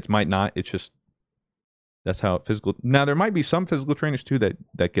might be it. It might not. It's just, that's how physical. Now there might be some physical trainers too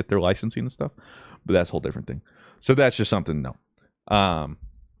that get their licensing and stuff, but that's a whole different thing. So that's just something to know.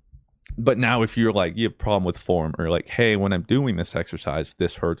 But now if you're like, you have a problem with form or like, hey, when I'm doing this exercise,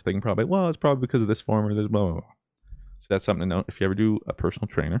 this hurts, they can probably, well, it's probably because of this form or this blah, blah, blah. So that's something to know if you ever do a personal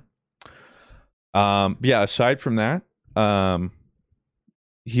trainer. Aside from that,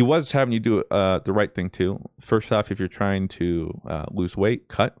 he was having you do the right thing too. First off, if you're trying to lose weight,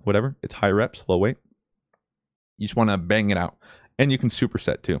 cut, whatever, it's high reps, low weight. You just want to bang it out. And you can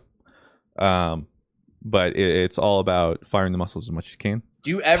superset too. But it's all about firing the muscles as much as you can. Do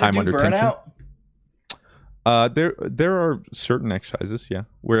you ever do burnout? There are certain exercises,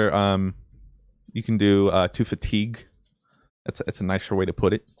 where you can do to fatigue. That's a nicer way to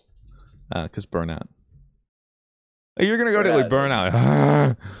put it. Because burnout. You're gonna go to like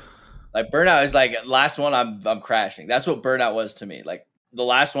burnout. Like burnout is like last one. I'm crashing. That's what burnout was to me. Like the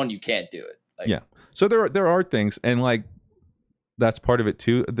last one, you can't do it. Like, So there are things, and like that's part of it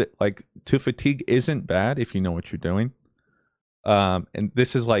too. That like to fatigue isn't bad if you know what you're doing. And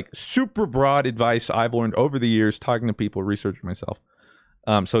this is like super broad advice I've learned over the years talking to people, researching myself.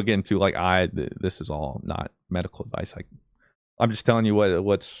 So again, too, like this is all not medical advice. I'm just telling you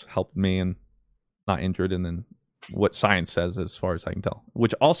what's helped me and not injured, and then what science says as far as I can tell,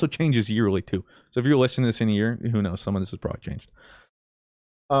 which also changes yearly too. So if you're listening to this in a year, who knows? Some of this has probably changed.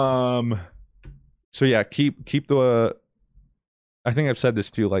 So yeah, keep the. I think I've said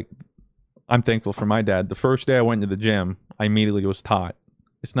this too. Like, I'm thankful for my dad. The first day I went to the gym, I immediately was taught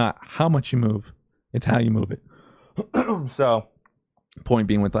it's not how much you move, it's how you move it. So, point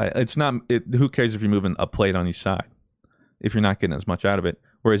being with that, it's not. Who cares if you're moving a plate on each side if you're not getting as much out of it?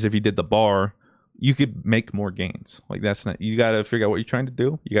 Whereas if you did the bar, you could make more gains. Like that's not. You got to figure out what you're trying to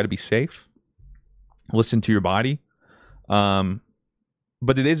do. You got to be safe. Listen to your body.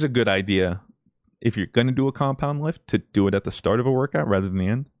 But it is a good idea if you're going to do a compound lift to do it at the start of a workout rather than the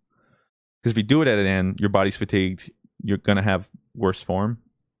end. Because if you do it at an end, your body's fatigued, you're going to have worse form,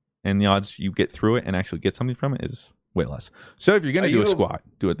 and the odds you get through it and actually get something from it is way less. So if you're going to do a squat,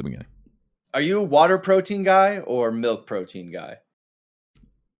 do it at the beginning. Are you a water protein guy or milk protein guy?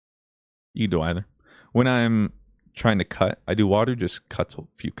 You can do either. When I'm trying to cut, I do water, just cuts a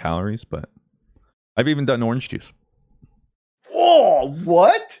few calories, but I've even done orange juice. Oh,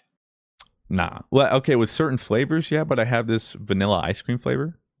 what? Nah. Well, okay, with certain flavors, yeah, but I have this vanilla ice cream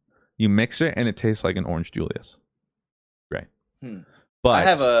flavor. You mix it and it tastes like an orange Julius. Right. But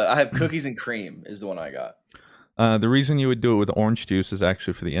I have cookies and cream is the one I got. The reason you would do it with orange juice is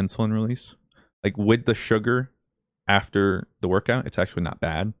actually for the insulin release. Like with the sugar after the workout, it's actually not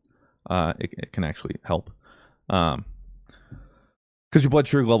bad. It can actually help. Because your blood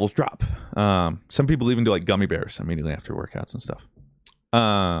sugar levels drop. Some people even do like gummy bears immediately after workouts and stuff.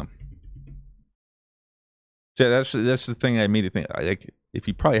 So that's the thing I immediately think. Like, if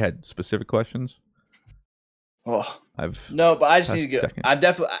you probably had specific questions. But I just need to get. I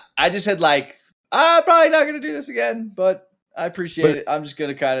just had like, I'm probably not going to do this again, but I appreciate it. I'm just going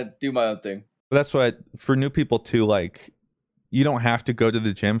to kind of do my own thing. But that's why for new people too, like, you don't have to go to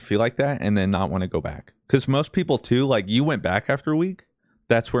the gym, feel like that, and then not want to go back. Because most people too, like, you went back after a week.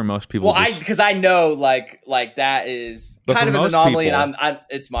 That's where most people. Well, because I know like that is kind of an anomaly, people, and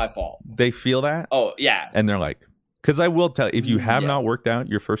it's my fault. They feel that. Oh yeah, and they're like, because I will tell you, if you have not worked out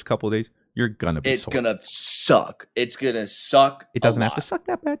your first couple of days, you're gonna be. It's gonna suck. It's gonna suck. It doesn't have to suck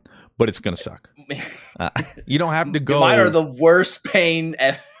that bad, but it's gonna suck. You don't have to go. Mine are the worst pain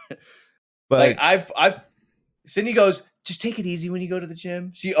ever. But like Sydney goes, just take it easy when you go to the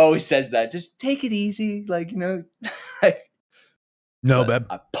gym. She always says that. Just take it easy, like, you know. No, babe.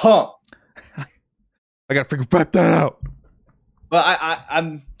 I pump. I gotta figure that out. But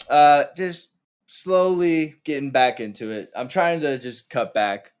I'm just slowly getting back into it. I'm trying to just cut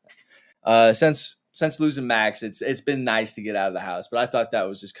back. Since losing Max, it's been nice to get out of the house. But I thought that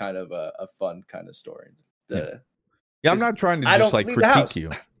was just kind of a fun kind of story. Yeah, I'm not trying to just like critique you.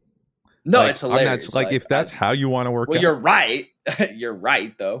 No, like, it's hilarious. Like if that's how you want to work out. Well, you're right. You're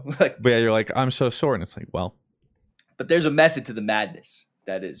right, though. But yeah, you're like, I'm so sore. And it's like, well. But there's a method to the madness.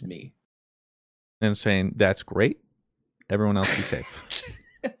 That is me. And saying, that's great. Everyone else be safe.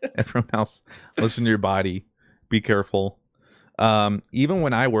 Everyone else, listen to your body. Be careful. Even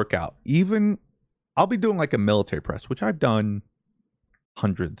when I work out, I'll be doing like a military press, which I've done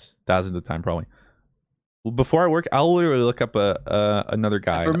hundreds, thousands of times probably. Well, before I work, I'll literally look up another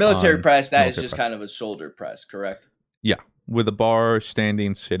guy. For military press, that is just kind of a shoulder press, correct? Yeah, with a bar,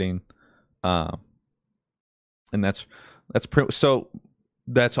 standing, sitting. And that's so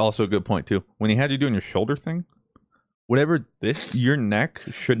that's also a good point too. When you had you doing your shoulder thing, whatever your neck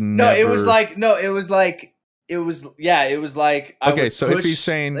should never. It was like okay. So if he's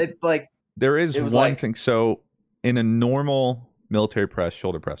saying like there is one thing, so in a normal military press,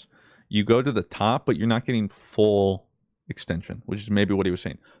 shoulder press, you go to the top, but you're not getting full extension, which is maybe what he was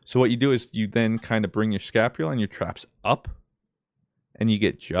saying. So what you do is you then kind of bring your scapula and your traps up, and you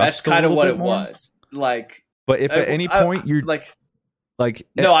get just. That's kind of what it was like. But if at any point you're like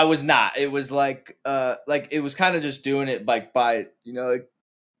no, I was not. It was like it was kind of just doing it like by, you know, like,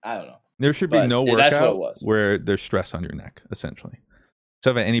 I don't know. There should be no workout where there's stress on your neck, essentially. So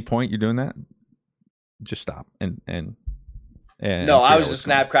if at any point you're doing that, just stop and no, I was just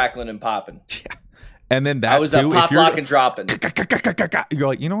snap, crackling, and popping. Yeah, and then that I was pop, lock, and dropping. You're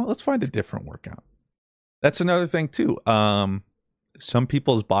like, you know what? Let's find a different workout. That's another thing too. Some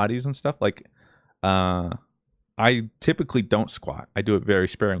people's bodies and stuff like. I typically don't squat. I do it very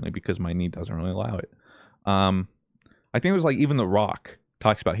sparingly because my knee doesn't really allow it. I think it was like even The Rock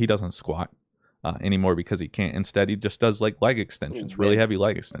talks about he doesn't squat anymore because he can't. Instead, he just does like leg extensions, really heavy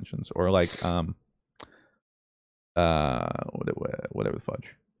leg extensions, or like whatever the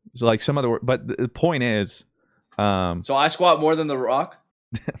fudge. So like some other. But the point is, so I squat more than The Rock.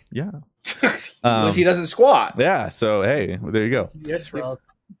 Yeah, because he doesn't squat. Yeah. So hey, well, there you go. Yes, Rob.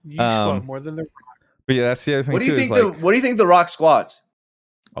 You squat more than The Rock. But yeah, that's the other thing. What do you think? What do you think The Rock squats?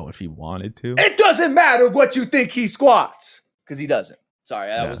 Oh, if he wanted to, it doesn't matter what you think he squats because he doesn't. Sorry,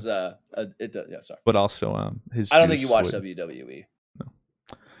 that was it. Yeah, sorry. But also, I don't think you watch WWE. No,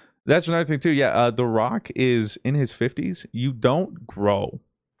 that's another thing too. Yeah, The Rock is in his 50s. You don't grow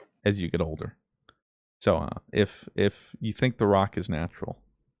as you get older. So if you think The Rock is natural,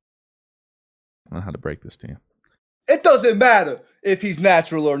 I don't know how to break this to you. It doesn't matter if he's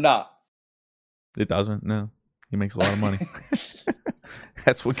natural or not. It doesn't. No, he makes a lot of money.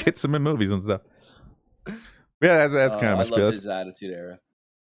 That's what gets him in movies and stuff. Yeah, that's kind of I my loved spiel. his Attitude Era.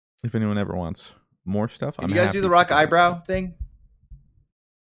 If anyone ever wants more stuff, Can you guys do the Rock eyebrow thing?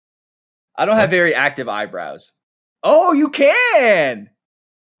 I don't have very active eyebrows. Oh, you can!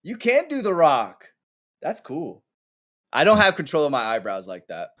 You can do the Rock. That's cool. I don't have control of my eyebrows like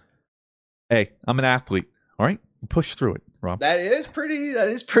that. Hey, I'm an athlete. All right, push through it, Rob. That is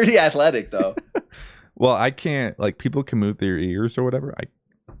pretty athletic, though. Well, I can't. Like, people can move their ears or whatever.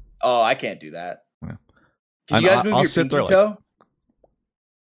 I can't do that. Yeah. Can you guys move your pinky toe?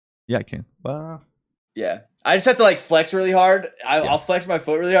 Yeah, I can. Yeah. I just have to, like, flex really hard. I'll flex my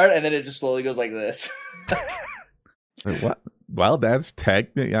foot really hard, and then it just slowly goes like this. Wait, what? Well, that's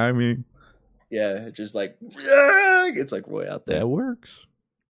technically, I mean. Yeah, just like, it's like way out there. That works.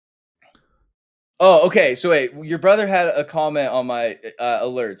 Oh, okay. So wait, your brother had a comment on my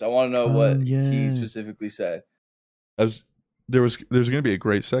alerts. I want to know what he specifically said. There was going to be a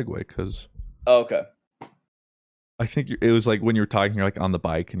great segue because. Oh, okay. I think it was like when you were talking, you're like on the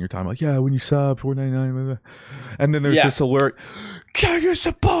bike and you're talking like, yeah, when you sub $4.99, and then there's this alert. Can you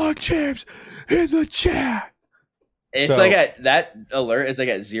support James in the chat? It's like that alert is like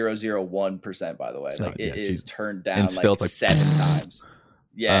at 0.001%. By the way, like it is turned down like 7 times.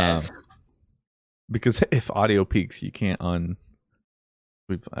 Yeah. Because if audio peaks, you can't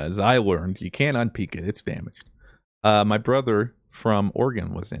as I learned, you can't unpeak it. It's damaged. My brother from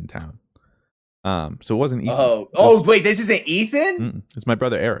Oregon was in town. So it wasn't Ethan. Wait, this isn't Ethan? It's my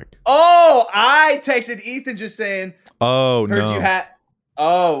brother Eric. Oh, I texted Ethan just saying. Oh, heard no. you had.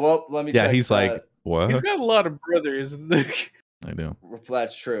 Oh, well, let me. Yeah, text he's like, what? He's got a lot of brothers. I do.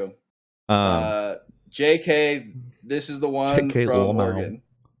 That's true. JK, this is the one JK from Oregon.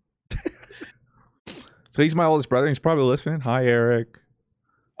 So he's my oldest brother. He's probably listening. Hi, Eric.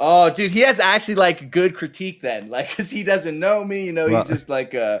 Oh, dude, he has actually like good critique then, like because he doesn't know me. You know, he's just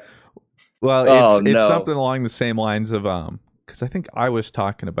like. Well, it's something along the same lines of because I think I was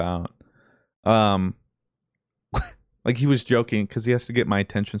talking about like he was joking because he has to get my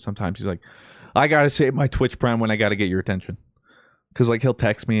attention sometimes. He's like, I gotta save my Twitch Prime when I gotta get your attention because like he'll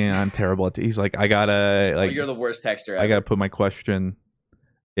text me and I'm terrible at he's like, I gotta like you're the worst texter ever. I gotta put my question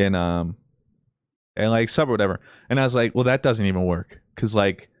in and like sub or whatever, and I was like, well, that doesn't even work because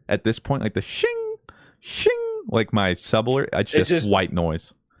like at this point like the shing like my sub alert, it's just white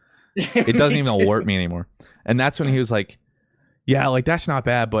noise. It doesn't even alert me anymore. And that's when he was like, yeah, like that's not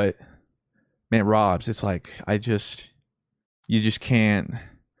bad, but man, Robs, it's like you just can't,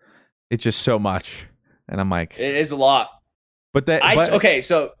 it's just so much. And I'm like, it is a lot. But okay,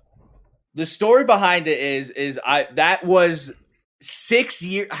 so the story behind it is that was 6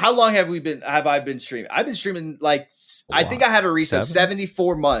 years. How long have I been streaming? I've been streaming like I think I had a resub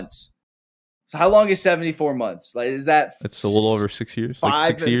 74 months. So how long is 74 months? Like, is that? It's a little over 6 years.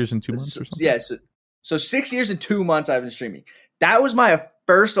 Like 6 years and 2 months or something. Yeah. So 6 years and 2 months I've been streaming. That was my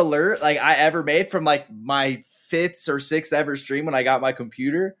first alert like I ever made from like my 5th or 6th ever stream when I got my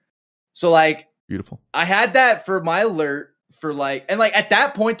computer. So like beautiful. I had that for my alert for like, and like at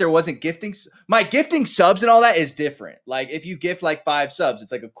that point there wasn't gifting. My gifting subs and all that is different. Like if you gift like 5 subs,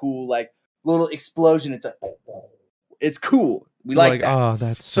 it's like a cool like little explosion. It's like, it's cool. We like that. Oh,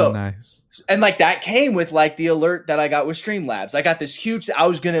 that's so nice. And like that came with like the alert that I got with Streamlabs. I got this huge, I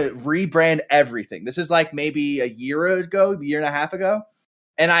was going to rebrand everything. This is like maybe a year and a half ago.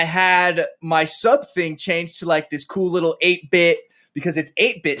 And I had my sub thing changed to like this cool little 8-bit because it's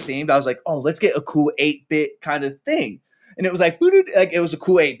 8-bit themed. I was like, oh, let's get a cool 8-bit kind of thing. And it was like it was a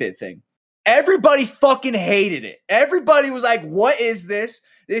cool 8-bit thing. Everybody fucking hated it. Everybody was like, what is this?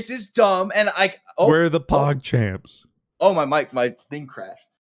 This is dumb. And we're the Pog Champs. Oh, my thing crashed.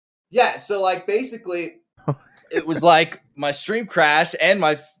 Yeah, so like basically it was like my stream crashed and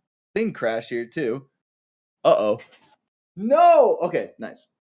my thing crashed here too. Uh-oh. No. Okay, nice.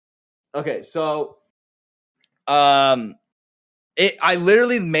 Okay, so I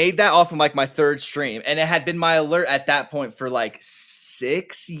literally made that off of like my 3rd stream and it had been my alert at that point for like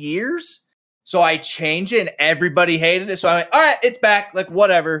 6 years. So I changed it and everybody hated it. So I went, all right, it's back. Like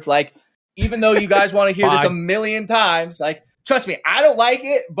whatever. Like even though you guys want to hear this a million times, like trust me, I don't like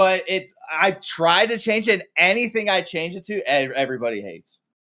it, but I've tried to change it and anything I change it to, everybody hates.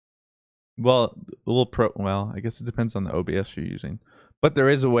 Well, I guess it depends on the OBS you're using. But there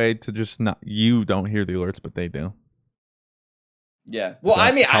is a way to just you don't hear the alerts, but they do. Yeah. Well,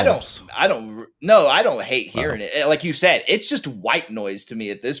 I mean, I don't hate hearing it. Like you said, it's just white noise to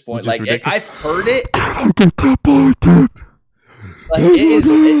me at this point. Like I've heard it. Like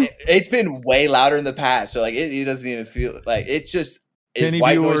it's been way louder in the past. So like it doesn't even feel like it's just. Any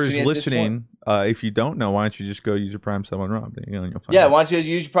viewers listening, if you don't know, why don't you just go use your Prime sub on Rob? And you'll find Yeah, out. why don't you just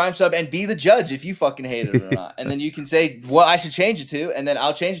use your Prime sub and be the judge if you fucking hate it or not? And then you can say what I should change it to, and then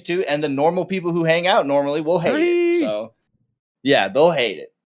I'll change it to, and the normal people who hang out normally will hate it. So, yeah, they'll hate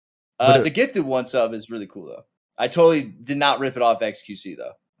it. The Gifted One sub is really cool, though. I totally did not rip it off XQC,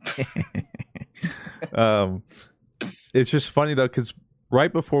 though. It's just funny, though, because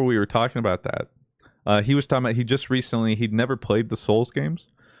right before we were talking about that, he was talking about he'd never played the Souls games,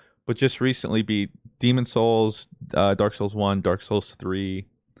 but just recently beat Demon Souls, Dark Souls 1, Dark Souls 3,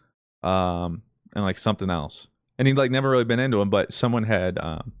 and like something else. And he'd like never really been into them, but someone had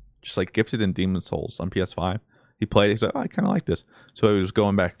just like gifted in Demon Souls on PS5. He played it. He's like, oh, I kind of like this. So he was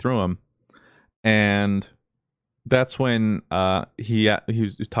going back through them. And that's when he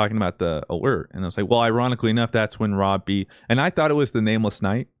was talking about the alert. And I was like, well, ironically enough, that's when Rob beat. And I thought it was the Nameless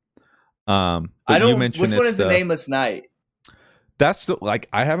Knight. I don't. Which one is the Nameless Knight? That's the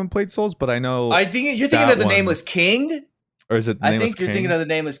I haven't played Souls, but I know. I think you're thinking of the Nameless King. Or is it? I think you're thinking of the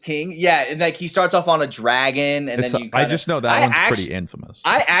Nameless King. Yeah, and like he starts off on a dragon, and then you. I just know that one's pretty infamous.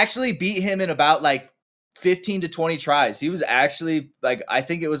 I actually beat him in about like 15 to 20 tries. He was actually like, I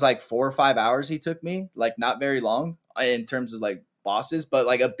think it was like 4 or 5 hours he took me, like not very long in terms of like bosses, but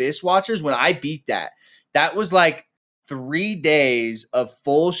like Abyss Watchers, when I beat that was like 3 days of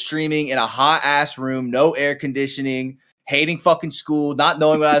full streaming in a hot ass room, no air conditioning, hating fucking school, not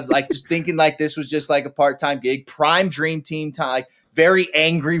knowing what I was like, just thinking like this was just like a part-time gig, prime dream team time, like very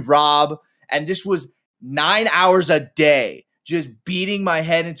angry Rob. And this was 9 hours a day, just beating my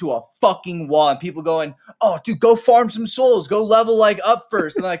head into a fucking wall, and people going, oh, dude, go farm some souls, go level like up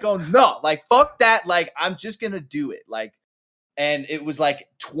first. And like, oh no, like fuck that. Like, I'm just going to do it. Like, and it was like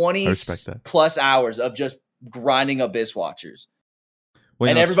 20 plus hours of just grinding Abyss Watchers. Well,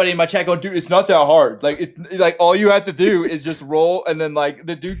 and everybody in my chat going, dude, it's not that hard. Like, like all you have to do is just roll. And then like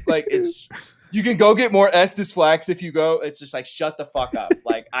the dude, like it's, you can go get more Estus Flax if you go. It's just like, shut the fuck up.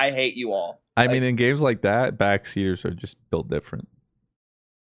 Like, I hate you all. I mean, in games like that, backseaters are just built different.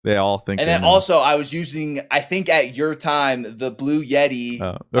 They all think. And then also, I was using, I think at your time, the Blue Yeti.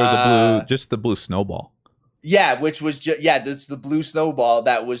 Or the blue snowball. Yeah, which was just, that's the blue snowball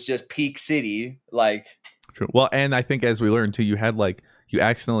that was just peak city. Like. True. Well, and I think as we learned too, you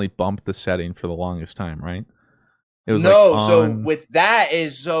accidentally bumped the setting for the longest time, right? It was so with that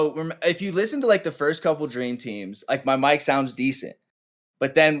if you listen to like the first couple Dream Teams, like my mic sounds decent.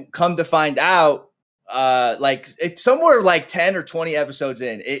 But then come to find out, like if somewhere like 10 or 20 episodes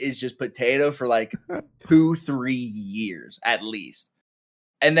in, it is just potato for like 2-3 years at least.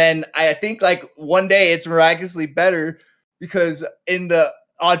 And then I think like one day it's miraculously better because in the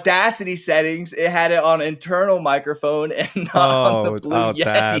Audacity settings, it had it on internal microphone and not on the Blue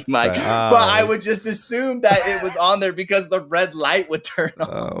Yeti mic. But I would just assume that it was on there because the red light would turn on.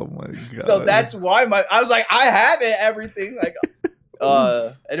 Oh my God. So that's why I was like, I have it, everything. Like,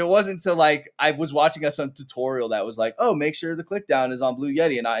 and it wasn't until like I was watching some tutorial that was like, oh, make sure the click down is on Blue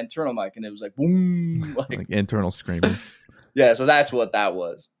Yeti and not internal mic. And it was like, boom. Like internal screaming. Yeah, so that's what that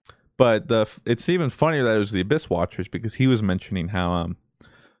was. But it's even funnier that it was the Abyss Watchers because he was mentioning how,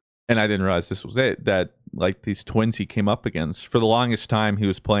 and I didn't realize this was it, that like these twins he came up against, for the longest time he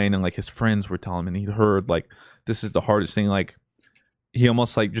was playing and like his friends were telling him and he'd heard like, this is the hardest thing. Like he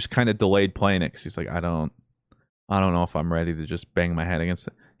almost like just kind of delayed playing it because he's like, I don't know if I'm ready to just bang my head against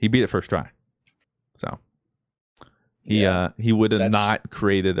it. He beat it first try. So he would have not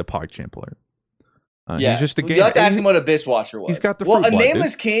created a PogChamp alert. He's just a gamer. You have to ask him what Abyss Watcher was. He's got the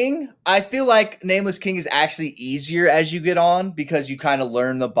Nameless King. I feel like Nameless King is actually easier as you get on because you kind of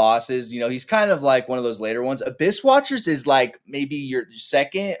learn the bosses. You know, he's kind of like one of those later ones. Abyss Watchers is like maybe your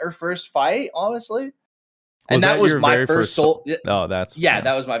second or first fight, honestly. And that was my first Soul. Oh, that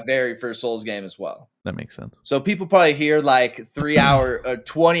was my very first Souls game as well. That makes sense. So people probably hear like 3 hour,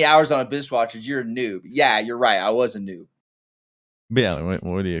 20 hours on Abyss Watchers. You're a noob. Yeah, you're right. I was a noob. Yeah.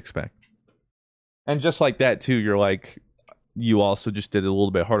 What do you expect? And just like that too, you're like, you also just did it a little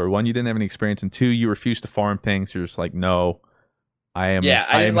bit harder. One, you didn't have any experience, and two, you refused to farm things. You're just like, no, I am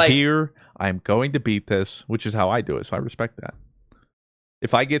here. I am going to beat this, which is how I do it. So I respect that.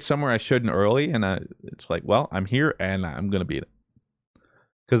 If I get somewhere I shouldn't early, and it's like, well, I'm here and I'm going to beat it.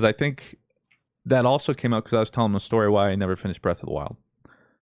 Because I think that also came out because I was telling them a story why I never finished Breath of the Wild.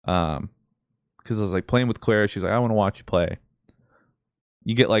 Because I was like playing with Claire. She's like, I want to watch you play.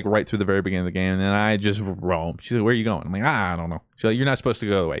 You get like right through the very beginning of the game, and then I just roam. She's like, where are you going? I'm like, I don't know. She's like, you're not supposed to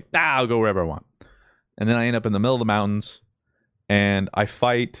go the way. I'll go wherever I want. And then I end up in the middle of the mountains, and I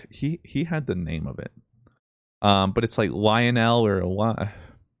fight. He had the name of it. But it's like Lionel or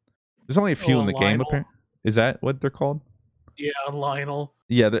there's only a few in the game apparently. Is that what they're called? Yeah, Lionel.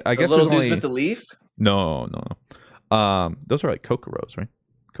 Yeah, I guess little there's dudes only with the leaf. no. Those are like Kokoros, right?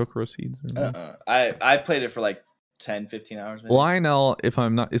 Kokoro seeds. I played it for like 10, 15 hours. Maybe. Lionel, if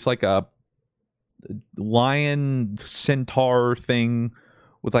I'm not, it's like a lion centaur thing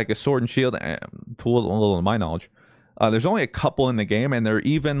with like a sword and shield. To a little of my knowledge, there's only a couple in the game, and they're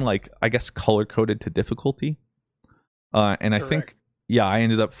even like, I guess, color coded to difficulty. And I think, yeah, I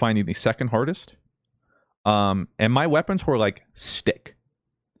ended up finding the second hardest. And my weapons were like stick.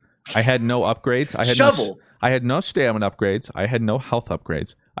 I had no upgrades. I had shovel. I had no stamina upgrades. I had no health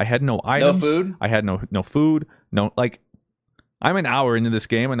upgrades. I had no items. No food. I had no food. No, like, I'm an hour into this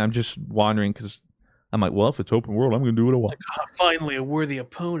game and I'm just wandering because I'm like, well, if it's open world, I'm gonna do what I want. Finally, a worthy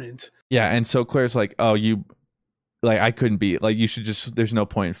opponent. Yeah, and so Claire's like, oh, you, like, I couldn't beat. Like, you should just. There's no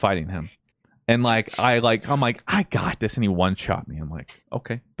point in fighting him. And I'm like, I got this, and he one shot me. I'm like,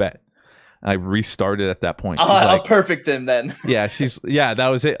 okay, bet. I restarted at that point. I'll perfect him then. Yeah, that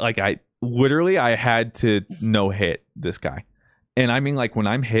was it. Like, I had to no hit this guy. And I mean, like, when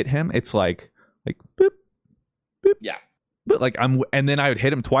I'm hit him, it's like boop, boop. Yeah. But like and then I would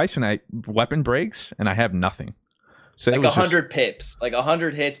hit him twice and weapon breaks and I have nothing. So like 100 pips, like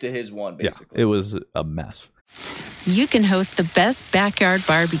 100 hits to his one, basically. Yeah, it was a mess. You can host the best backyard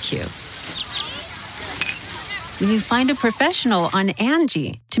barbecue when you find a professional on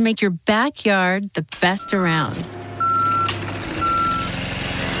Angie to make your backyard the best around.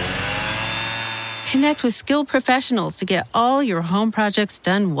 Connect with skilled professionals to get all your home projects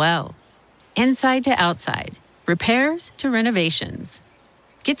done well. Inside to outside, repairs to renovations.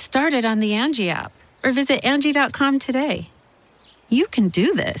 Get started on the Angie app or visit Angie.com today. You can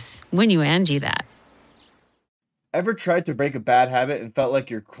do this when you Angie that. Ever tried to break a bad habit and felt like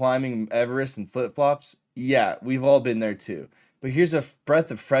you're climbing Everest in flip-flops? Yeah, we've all been there too. But here's a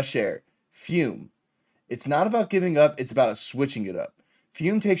breath of fresh air. Fume. It's not about giving up, it's about switching it up.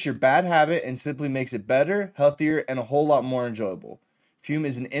 Fume takes your bad habit and simply makes it better, healthier, and a whole lot more enjoyable. Fume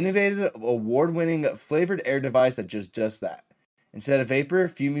is an innovative, award-winning flavored air device that just that. Instead of vapor,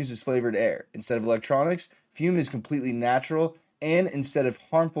 Fume uses flavored air. Instead of electronics, Fume is completely natural. And instead of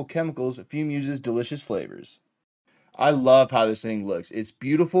harmful chemicals, Fume uses delicious flavors. I love how this thing looks. It's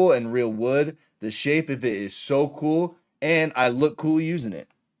beautiful and real wood. The shape of it is so cool, and I look cool using it.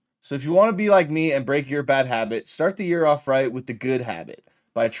 So if you want to be like me and break your bad habit, start the year off right with the good habit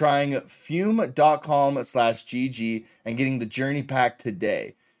by trying fume.com/GG and getting the journey pack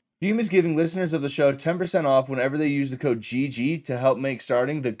today. Fume is giving listeners of the show 10% off whenever they use the code GG to help make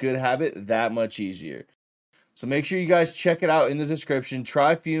starting the good habit that much easier. So make sure you guys check it out in the description.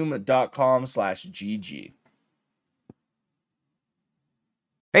 Try fume.com/GG.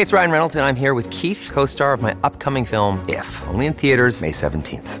 Hey, it's Ryan Reynolds, and I'm here with Keith, co-star of my upcoming film, If, only in theaters May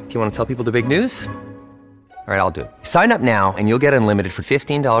 17th. Do you want to tell people the big news? All right, I'll do it. Sign up now and you'll get unlimited for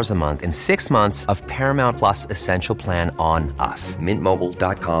 $15 a month and 6 months of Paramount Plus Essential Plan on us.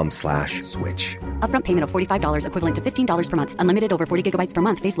 MintMobile.com/switch. Upfront payment of $45 equivalent to $15 per month. Unlimited over 40 gigabytes per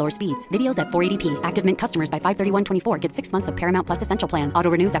month. Face lower speeds. Videos at 480p. Active Mint customers by 531.24 get 6 months of Paramount Plus Essential Plan.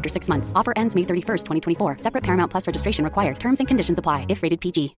 Auto renews after 6 months. Offer ends May 31st, 2024. Separate Paramount Plus registration required. Terms and conditions apply if rated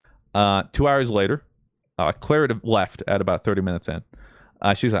PG. 2 hours later, Claire left at about 30 minutes in.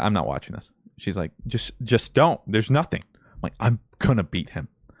 She's like, I'm not watching this. She's like, just don't. There's nothing. I'm like, I'm going to beat him.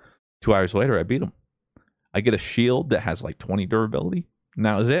 2 hours later, I beat him. I get a shield that has like 20 durability. And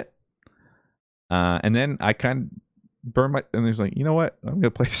that was it. And then I kind of burned my... And he's like, you know what? I'm going to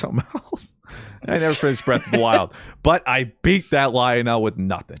play something else. I never finished Breath of the Wild. But I beat that Lionel with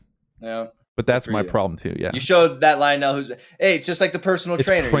nothing. Yeah. But that's my problem too, yeah. You showed that Lionel who's... Hey, it's just like the personal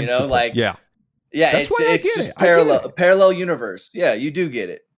trainer, principle. you know? Like, yeah. Yeah, it's just parallel universe. Yeah, you do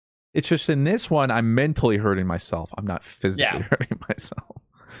get it. It's just in this one, I'm mentally hurting myself. I'm not physically hurting myself.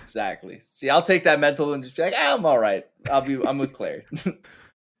 Exactly. See, I'll take that mental and just be like, I'm all right. I'm with Claire.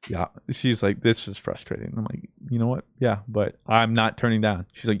 Yeah. She's like, this is frustrating. I'm like, you know what? Yeah, but I'm not turning down.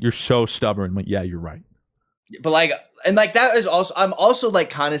 She's like, you're so stubborn. I'm like, yeah, you're right. But like, and like that is also, I'm also like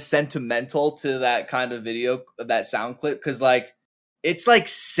kind of sentimental to that kind of video, that sound clip. Cause like, it's like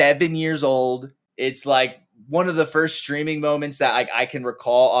 7 years old. It's like one of the first streaming moments that I can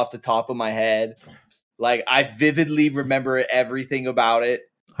recall off the top of my head. Like I vividly remember everything about it.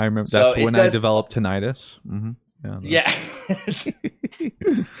 I remember that's when I developed tinnitus. Mm-hmm. Yeah.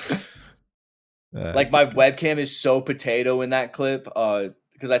 Like my webcam is so potato in that clip.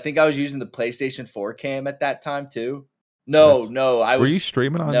 Because I think I was using the PlayStation 4 cam at that time too. No, were you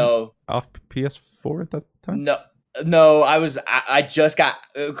streaming on off PS4 at that time? No, I just got,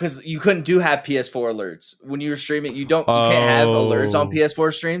 because you couldn't have PS4 alerts when you were streaming. You can't have alerts on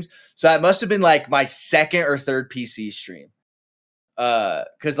PS4 streams. So that must have been like my second or third PC stream.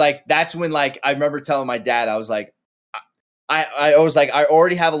 Because like that's when like I remember telling my dad, I was like, I was like, I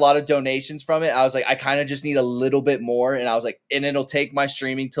already have a lot of donations from it. I was like, I kind of just need a little bit more, and I was like, and it'll take my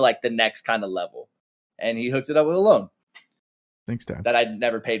streaming to like the next kind of level. And he hooked it up with a loan. Thanks, Dad. That I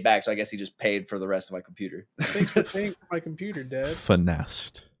never paid back, so I guess he just paid for the rest of my computer. Thanks for paying for my computer, Dad.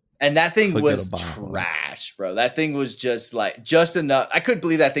 Finessed. And that thing was trash, bro. That thing was just enough. I couldn't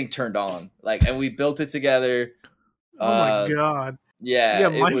believe that thing turned on. Like, and we built it together. Oh my god. Yeah.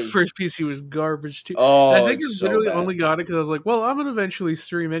 My first PC was garbage too. Oh, I think I literally only got it because I was like, well, I'm gonna eventually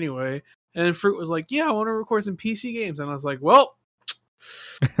stream anyway. And then Fruit was like, yeah, I want to record some PC games. And I was like, well,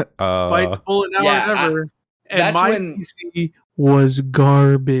 bite the bullet now or never. And my PC was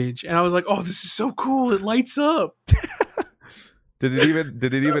garbage. And I was like, oh, this is so cool. It lights up. Did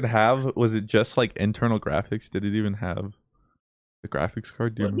it even have, was it just like internal graphics? Did it even have the graphics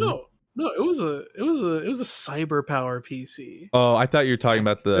card? No, it was a cyber power PC. Oh, I thought you were talking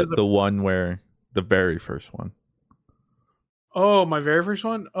about the one where the very first one. Oh, my very first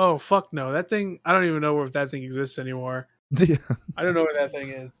one? Oh, fuck no. That thing, I don't even know if that thing exists anymore. Yeah. I don't know what that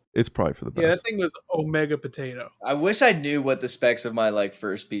thing is. It's probably for the best. Yeah, that thing was Omega Potato. I wish I knew what the specs of my like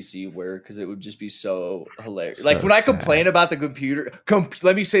first PC were, because it would just be so hilarious. So like when I sad. complain about the computer,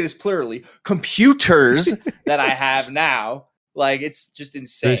 let me say this plurally, computers that I have now, like it's just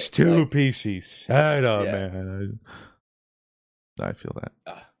insane. There's two like, PCs. Shut up, man. I feel that.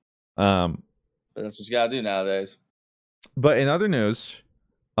 But that's what you gotta do nowadays. But in other news,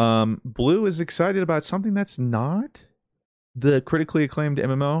 Blue is excited about something that's not the critically acclaimed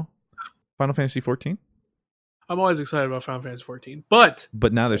MMO, Final Fantasy XIV. I'm always excited about Final Fantasy XIV,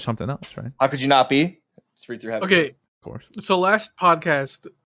 but now there's something else, right? How could you not be? It's free through heaven. Okay, of course. So last podcast,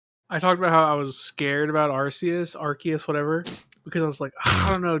 I talked about how I was scared about Arceus, whatever, because I was like, I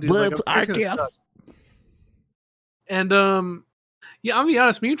don't know, dude. Let's Arceus. And yeah, I'll be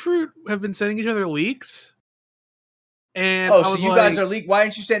honest. Me and Fruit have been sending each other leaks. And so you guys are leak. Why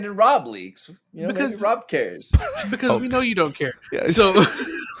aren't you sending Rob leaks? You know, because maybe Rob cares. Because we know you don't care. Yeah. So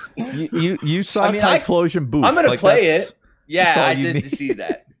you saw Typhlosion Booth. I'm gonna play it. Yeah, I did see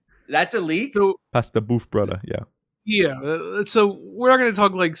that. That's a leak. So, that's the Booth brother. Yeah. Yeah. So we're not gonna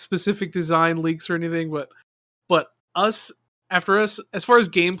talk like specific design leaks or anything, but as far as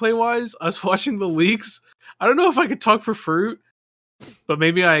gameplay wise, us watching the leaks, I don't know if I could talk for Fruit, but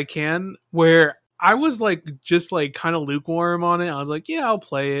maybe I can. Where I was like, just like kind of lukewarm on it. I was like, yeah, I'll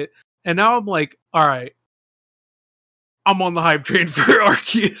play it. And now I'm like, all right, I'm on the hype train for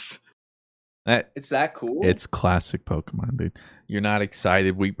Arceus. It's that cool. It's classic Pokemon, dude. You're not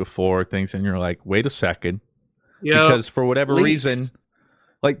excited week before things, and you're like, wait a second. Yeah. Because for whatever reason,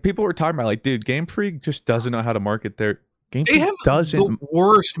 like people were talking about, like, dude, Game Freak just doesn't know how to market their Game Freak. They have the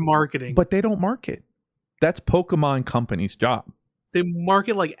worst marketing. But they don't market. That's Pokemon Company's job. They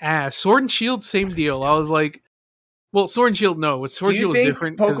market like ass. Sword and Shield, same deal. I was like, well, Sword and Shield, no. Sword and Shield is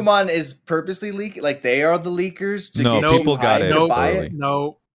different. Pokemon is purposely leaking? Like they are the leakers to get people got it to buy it?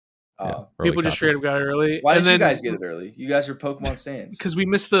 No. Yeah, people just straight up got it early. Why did you guys get it early? You guys are Pokemon stands. Because we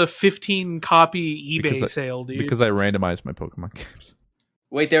missed the 15 copy eBay sale, dude. Because I randomized my Pokemon games.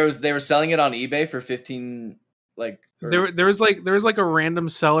 Wait, they were selling it on eBay for 15. Like there was like a random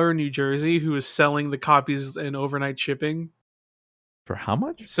seller in New Jersey who was selling the copies in overnight shipping. For how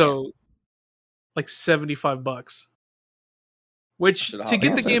much? So, like $75. Which to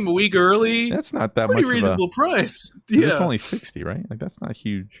get the game a week early, that's not that pretty much reasonable price. Yeah, it's only 60, right? Like that's not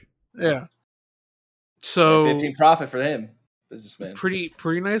huge. Yeah. So 15 profit for him, businessman. Pretty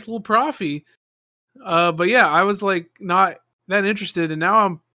nice little profit. But yeah, I was like not that interested, and now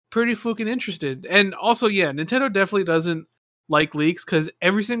I'm pretty fucking interested. And also, yeah, Nintendo definitely doesn't like leaks because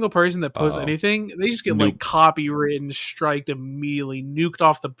every single person that posts anything, they just get like copywritten, striked immediately, nuked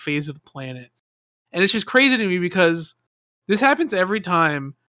off the face of the planet. And it's just crazy to me because this happens every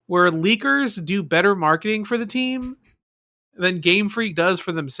time where leakers do better marketing for the team than Game Freak does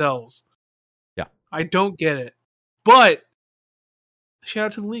for themselves. Yeah. I don't get it. But shout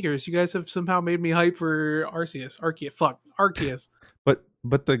out to the leakers. You guys have somehow made me hype for Arceus.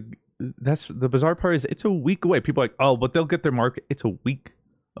 But that's the bizarre part is it's a week away. People are like, oh, but they'll get their market. It's a week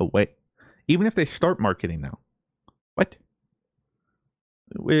away. Even if they start marketing now. What?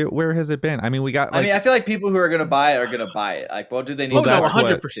 Where has it been? I mean, we got. I feel like people who are gonna buy it are gonna buy it. Like, well, do they need? Oh no,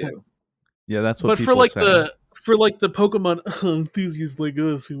 100%. Yeah, that's what. But people say. for the Pokemon enthusiasts like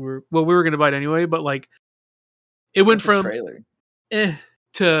us who were we were gonna buy it anyway, but like it went from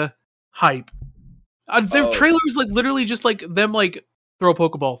to hype. Their trailers like literally just like them like. Throw a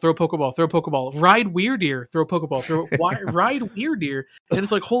Pokeball, ride Weirdeer, throw a Pokeball, ride Weirdeer. And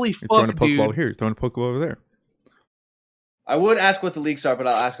it's like, holy fuck, throwing a Pokeball dude. here, throwing a Pokeball over there. I would ask what the leaks are, but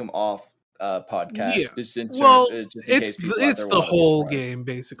I'll ask them off podcast. Yeah. Just in It's the whole game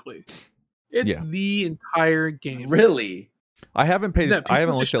basically. It's the entire game. Really? I haven't paid. Yeah, I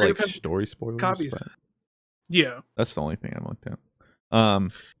haven't just looked at like straight up have story spoilers. copies. But Yeah. that's the only thing I looked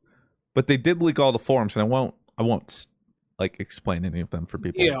at. But they did leak all the forums, and I won't like explain any of them for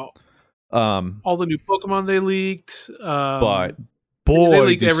people. Yeah. All the new Pokemon they leaked. But they boy,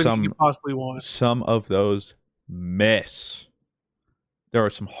 leaked do everything you possibly want. some of those miss. There are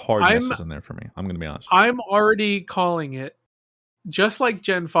some hard misses in there for me. I'm going to be honest. I'm already calling it, just like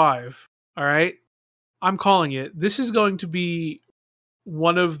Gen 5. All right, I'm calling it. This is going to be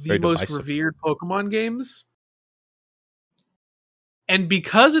one of the Very most divisive. revered Pokemon games. And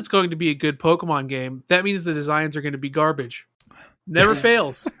because it's going to be a good Pokemon game, that means the designs are going to be garbage. Never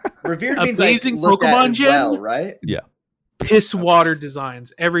fails. Revered means like Amazing looked at Pokemon as Gen, well, right? Yeah. piss water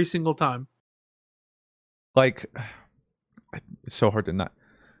designs every single time. Like, it's so hard to not.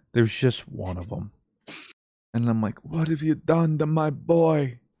 There's just one of them, and I'm like, what have you done to my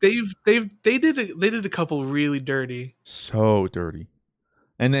boy? They did a couple really dirty. So dirty.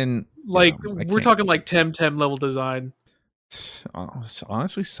 And then Like I we're can't- talking like Temtem level design.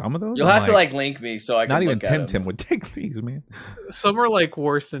 honestly, some of those You'll I'm have to like link me so I can not even look at 'em. Temtem would take these, man. Some are like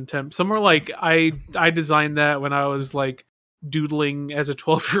worse than Temp. Some are like I designed that when I was like doodling as a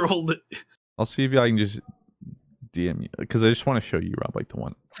 12-year-old. I'll see if I can just DM you because I just want to show you, Rob, like the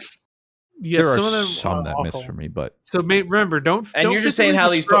one. Yeah, there some are of them some are that awful. miss for me, but So remember, don't. And you're just saying how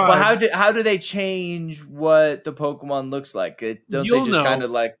these, but how do they change what the Pokemon looks like? Don't You'll they just know. kind of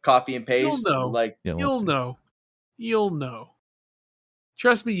like copy and paste? You'll know. Like You'll know. You'll know.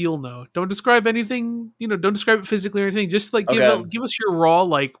 Trust me, you'll know. Don't describe anything. Don't describe it physically or anything. Just like Okay. give us your raw,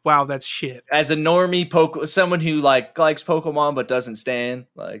 like, wow, that's shit. as a normie someone who like likes Pokemon but doesn't stand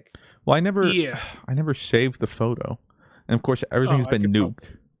like. well, I never Yeah. I never saved the photo, and of course everything's I been could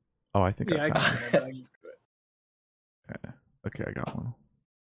nuked. Oh, I think Yeah, I I found it. can remember. Okay, I got one.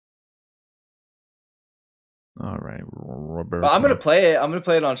 All right, Roberto. But I'm gonna play it. I'm gonna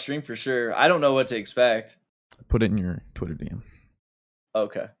play it on stream for sure. I don't know what to expect. put it in your Twitter DM.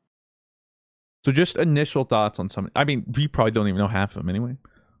 Okay. So just initial thoughts on some. I mean, we probably don't even know half of them anyway.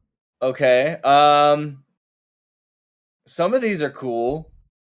 Okay. Some of these are cool.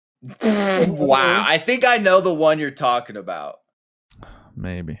 Wow. I think I know the one you're talking about.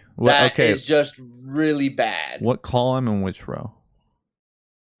 Maybe. That okay. is just really bad. What column and which row?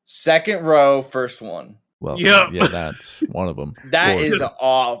 Second row, first one. Well, Yep. yeah, that's one of them. That Or- is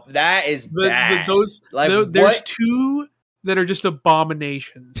off. That is bad. Like, there's what? two that are just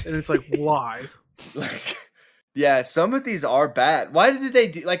abominations, and it's like, why? Like, yeah, some of these are bad. Why did they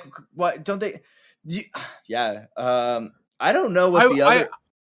do like? Why don't they? Yeah. I don't know what the other.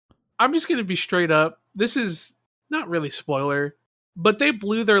 I'm just gonna be straight up. This is not really spoiler, but they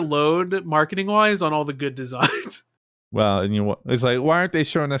blew their load marketing wise on all the good designs. Well, and you know what? It's like, why aren't they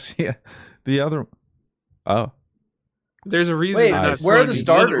showing us the other? Oh, There's a reason. Wait, they're not where are showing the you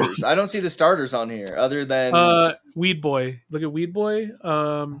other starters? ones. I don't see the starters on here, other than Weed Boy. Look at Weed Boy.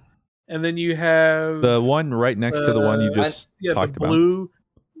 And then you have the one right next to the one you just talked the about. blue.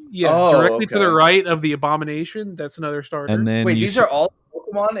 Yeah, Oh, directly to okay. the right of the abomination. That's another starter. And then wait, you these see- are all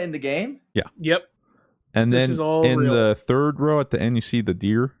Pokemon in the game. yeah. Yep. And This then is all in real. the third row at the end, you see the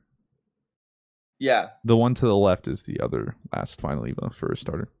deer. Yeah, The one to the left is the other last final Evo for a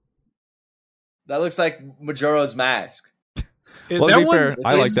starter. that looks like Majora's Mask. Well, that to be one, fair,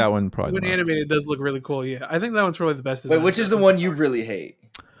 I like that one probably. when the most. animated, does look really cool. Yeah, I think that one's probably the best. Wait, design. which is the one you really hate?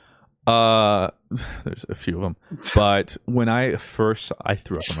 There's a few of them, but when I threw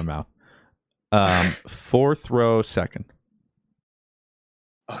up in my mouth. Fourth row, second.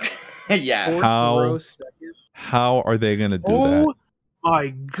 Okay, yeah. Fourth How- row second. How are they going to do that? Oh my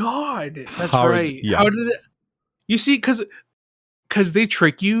god, that's How- right. yeah. How did it? You see, because they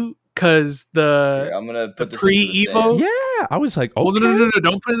trick you. Because Here, I'm gonna put this into the pre-Evo. stands. Yeah, I was like, okay. Well, no,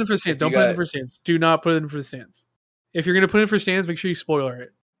 don't put it in for stands. If Don't you put it in got- for stands. Do not put it in for stands. If you're gonna put it in for stands, make sure you spoiler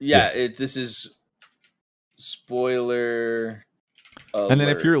it. Yeah, this is spoiler. And then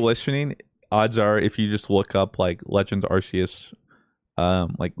if alert. you're listening, odds are if you just look up like Legends Arceus,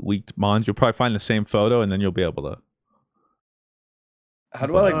 like leaked Mons, you'll probably find the same photo, and then you'll be able to. how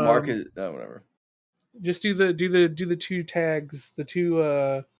do I like mark it? Oh, whatever. Just do the two tags, the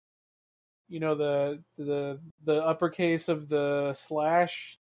two the uppercase of the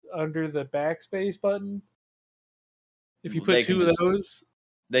slash under the backspace button. If you They put can two of just- those,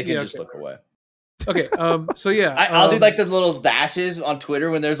 They can Yeah, just okay. look away. okay. So yeah, I'll do like the little dashes on Twitter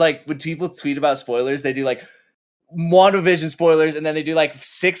when there's like when people tweet about spoilers. They do like WandaVision spoilers, and then they do like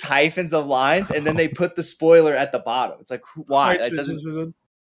 6 hyphens of lines, and then they put the spoiler at the bottom. It's like, why? It doesn't.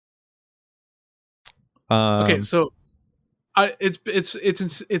 Okay, so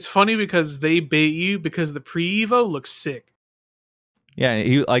it's funny because they bait you because the pre-evo looks sick.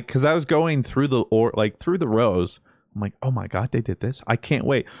 Yeah, because I was going through the rows. I'm like, oh my god, they did this! I can't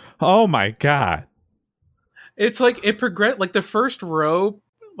wait. Oh my god! It's like it progress. Like the first row,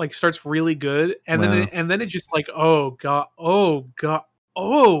 like starts really good, and then it just like, oh god.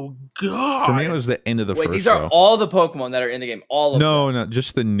 For me, it was the end of the first. Wait, these are row. all the Pokemon that are in the game. All of them. No,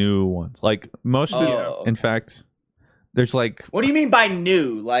 just the new ones. Like most of, in fact, there's like. What do you mean by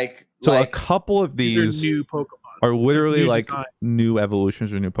new? A couple of these are new Pokemon are literally new like design. new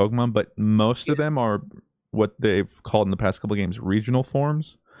evolutions or new Pokemon, but most of them are what they've called in the past couple of games regional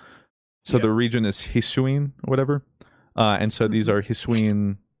forms. So the region is Hisuian or whatever, and so these are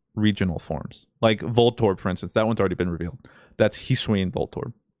Hisuian regional forms. Like Voltorb, for instance, that one's already been revealed. That's Hisuian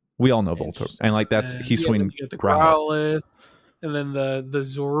Voltorb. We all know Voltorb, and like that's Hisuian the Growlithe. Growlithe, and then the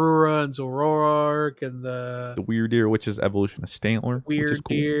Zorora and Zoroark, and the Weirdeer, which is evolution of Stantler, which is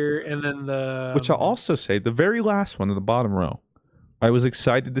cool. Weirdeer, and then the Which I'll also say, the very last one in the bottom row, I was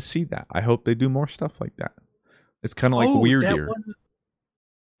excited to see that. I hope they do more stuff like that. It's kind of like Weirdeer.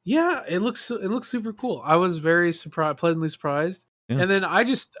 Yeah, it looks super cool. I was very pleasantly surprised. Yeah.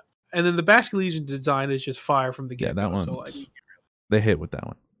 And then the Basket Legion design is just fire from the get. Yeah, that one. So they hit with that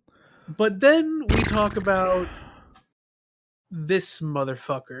one. But then we talk about this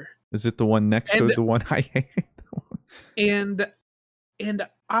motherfucker. Is it the one next to the one I hate? And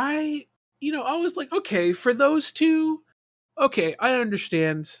I was like, okay, for those two, okay, I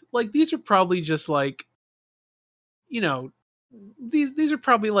understand. Like these are probably just like, these are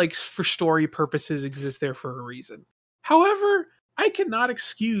probably like for story purposes exist there for a reason. However, I cannot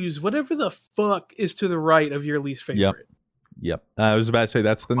excuse whatever the fuck is to the right of your least favorite. Yep. I was about to say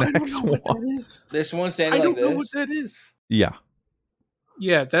that's the next one. This one standing like this? I don't know what that is. Yeah.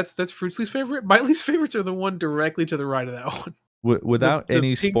 Yeah, that's Fruit's least favorite. My least favorites are the one directly to the right of that one. Without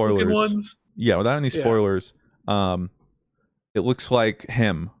any spoilers. Ones. Yeah, without any spoilers. It looks like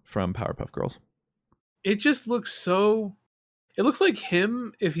him from Powerpuff Girls. It just looks so. It looks like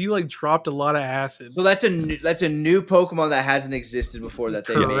him if you like dropped a lot of acid. So that's a new Pokemon that hasn't existed before that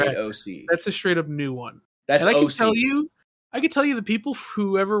they made OC. That's a straight up new one. That's and OC. I can tell you the people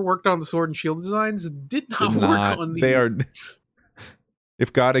whoever worked on the Sword and Shield designs did not work on these. They are.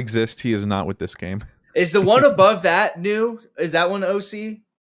 If God exists, he is not with this game. Is the one above that new? Is that one OC?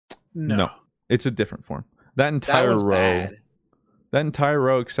 No, it's a different form. That entire row. Bad. That entire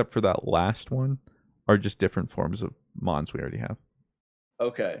row, except for that last one, are just different forms of Mons we already have.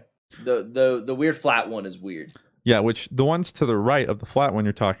 Okay. The weird flat one is weird. Yeah, which the ones to the right of the flat one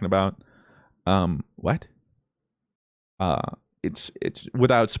you're talking about, what? It's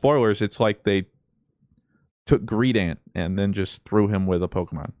without spoilers, it's like they took Greedent and then just threw him with a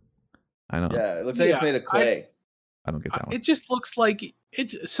Pokemon. I know. Yeah, it looks like it's made of clay. I don't get that one. It just looks like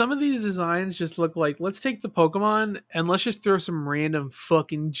some of these designs just look like, let's take the Pokemon and let's just throw some random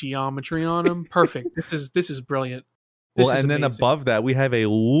fucking geometry on them. Perfect. This is brilliant. This is amazing. Then above that we have a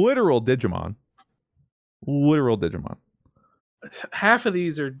literal Digimon. Half of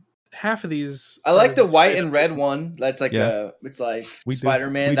these. I like the white and red one. That's like it's like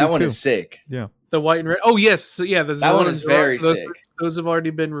Spider-Man. That one is sick. Yeah. The white and red. Oh yes, yeah. That one is very sick. Those have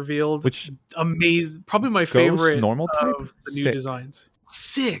already been revealed. Which amazing. Probably my favorite normal type of the new designs.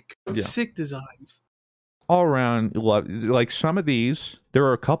 Sick designs. All around, like some of these. There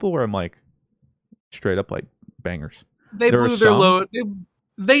are a couple where I'm like, straight up like bangers. They blew their load.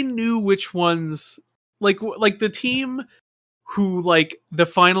 They knew which ones. Like the team who like the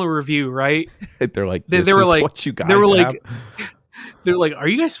final review, right? They're like, they were like, what you guys they were have. like, they're like, are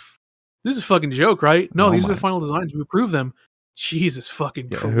you guys? This is a fucking joke, right? No, these are the final designs. We approved them. Jesus fucking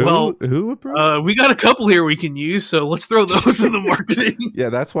Christ. Who approved? We got a couple here we can use, so let's throw those in the marketing. Yeah,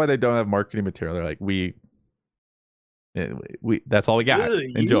 that's why they don't have marketing material. They're like, we that's all we got.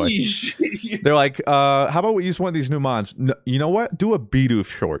 Enjoy. They're like, how about we use one of these new Mons? No, you know what? Do a Bidoof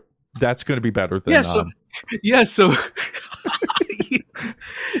short. That's going to be better than So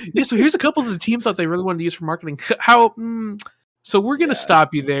here's a couple of the team thought they really wanted to use for marketing. So we're going to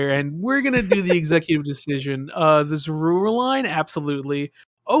stop you there, and we're going to do the executive decision. The Zorua line, absolutely.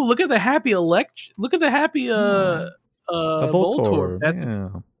 Oh, look at the happy Look at the happy Voltorb.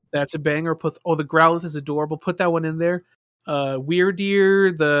 That's a banger. The Growlithe is adorable. Put that one in there.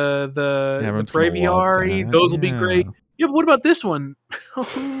 Weirdeer, the Braviary, those will be great. Yeah, but what about this one?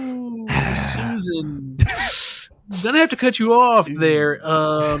 Oh, Susan. gonna have to cut you off there.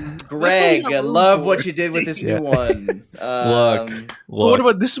 Greg, I love what you did with this new one. Look. What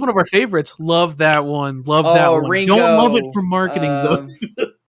about this? Is one of our favorites. Love that one. Love that one. Ringo. Don't love it for marketing though.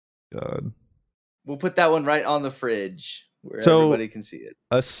 God. We'll put that one right on the fridge where So- everybody can see it.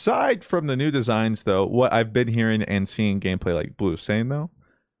 Aside from the new designs, though, what I've been hearing and seeing gameplay, like Blue was saying, though,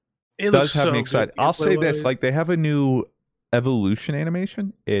 It does looks have so me excited. good I'll say this: gameplay-wise. like they have a new evolution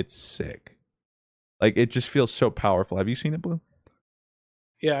animation. It's sick. Like it just feels so powerful. Have you seen it, Blue?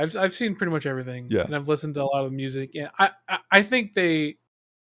 Yeah, I've seen pretty much everything. Yeah. And I've listened to a lot of the music. And I think I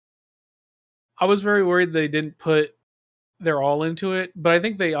was very worried they didn't put their all into it, but I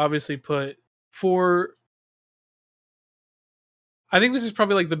think they obviously put I think this is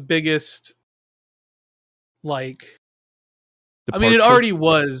probably like the biggest like I mean, it Departure?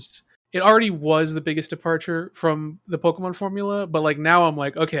 already was the biggest departure from the Pokemon formula, but like now I'm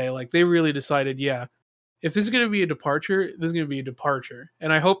like, okay, like they really decided, yeah, if this is going to be a departure, this is going to be a departure.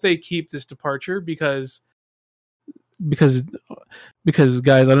 And I hope they keep this departure because guys,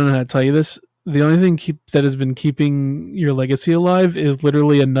 I don't know how to tell you this. The only thing that has been keeping your legacy alive is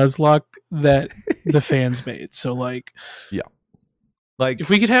literally a Nuzlocke that the fans made. So like, yeah, like if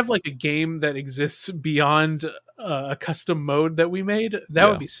we could have like a game that exists beyond a custom mode that we made, that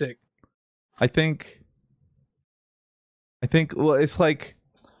would be sick. I think well, it's like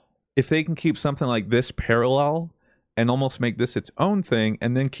if they can keep something like this parallel and almost make this its own thing,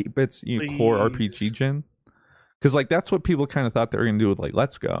 and then keep its core RPG gen, because like that's what people kind of thought they were going to do with like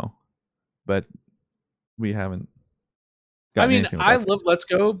Let's Go, but we haven't. I mean, anything with I that. love Let's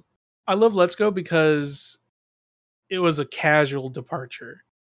Go. I love Let's Go because it was a casual departure.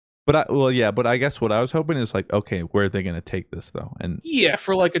 But I guess what I was hoping is like, okay, where are they going to take this though? And Yeah,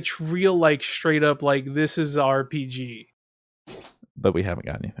 for like a real, like straight up, like this is RPG. but we haven't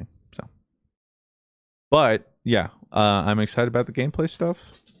got anything. So, but yeah, I'm excited about the gameplay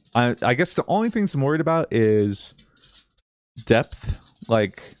stuff. I guess the only things I'm worried about is depth.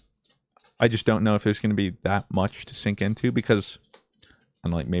 Like, I just don't know if there's going to be that much to sink into because,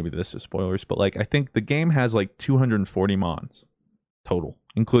 and like maybe this is spoilers, but like I think the game has like 240 mons total,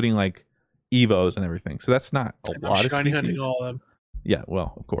 including like evos and everything. So that's not a lot of shiny species. hunting all of them. Yeah,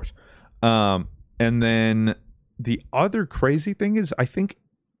 well, of course. And then the other crazy thing is, I think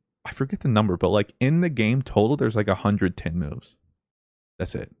I forget the number, but like in the game total, there's like 110 moves.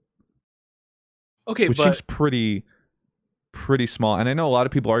 That's it. Okay, Which but seems pretty small. And I know a lot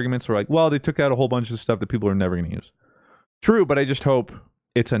of people arguments are like, well, they took out a whole bunch of stuff that people are never going to use. True, but I just hope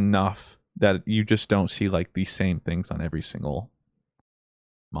it's enough that you just don't see like these same things on every single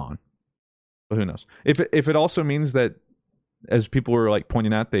mon. But who knows? If it also means that, as people were like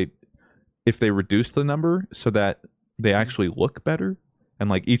pointing out, if they reduce the number so that they actually look better and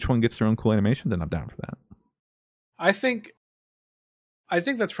like each one gets their own cool animation, then I'm down for that. I think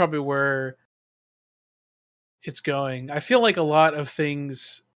that's probably where it's going. I feel like a lot of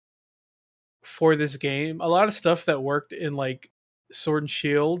things for this game, a lot of stuff that worked in like Sword and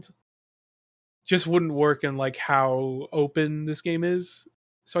Shield just wouldn't work in like how open this game is.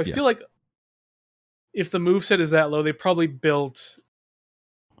 So I feel like if the moveset is that low, they probably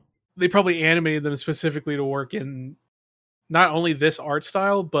animated them specifically to work in not only this art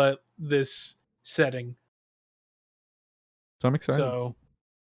style, but this setting. So I'm excited. So,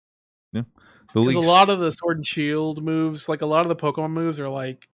 yeah. Because a lot of the Sword and Shield moves, like a lot of the Pokemon moves are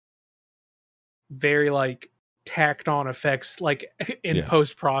like very like tacked on effects, like in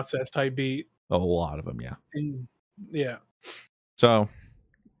post-process type beat. A lot of them, yeah. And, yeah. So,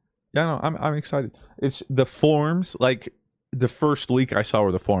 yeah, no, I'm excited. It's the forms, like the first leak I saw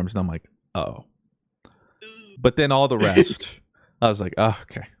were the forms, and I'm like, oh. But then all the rest, I was like, oh,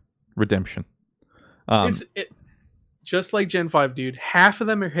 okay, redemption. It's just like Gen 5, dude. Half of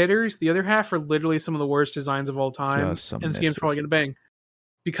them are hitters. The other half are literally some of the worst designs of all time. And this game's probably going to bang.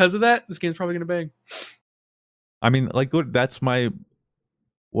 Because of that, this game's probably going to bang. I mean, like, that's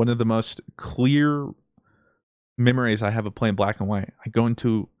one of the most clear memories I have of playing Black and White. I go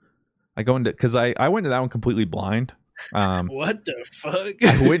into because I went to that one completely blind. What the fuck?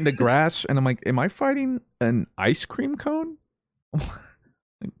 I went into grass and I'm like, am I fighting an ice cream cone?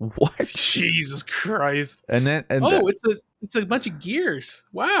 Like, what? Jesus Christ! And then it's a bunch of gears.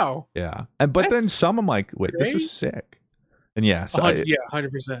 Wow. Yeah, but then some I'm like, wait, great. This is sick. And yeah, so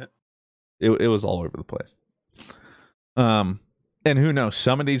 100%. It was all over the place. And who knows?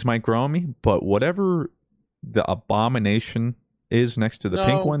 Some of these might grow on me, but whatever the abomination is next to the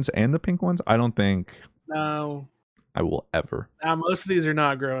pink ones and the pink ones, I don't think I will ever. Most of these are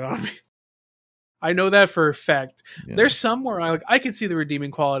not growing on me. I know that for a fact. Yeah. There's some where I could see the redeeming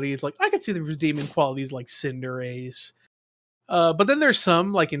qualities. Like I could see the redeeming qualities like Cinderace. But then there's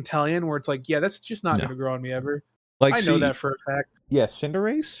some like Inteleon where it's like, yeah, that's just not going to grow on me ever. Like, I know that for a fact. Yeah,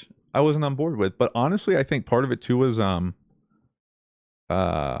 Cinderace, I wasn't on board with, but honestly, I think part of it too was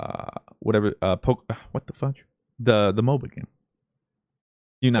whatever what the fudge, the MOBA game.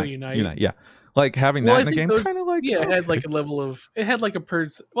 Unite, yeah. Like having that in the game, kind of like it had like a level of it had like a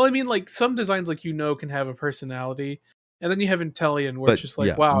Well, I mean, like some designs, like can have a personality, and then you have Inteleon, where it's just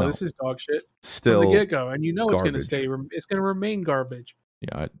like, wow, this is dog shit still from the get go, and it's going to garbage. stay. It's going to remain garbage.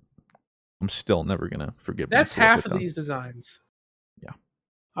 Yeah, I'm still never gonna forgive. That's half of these designs. Yeah,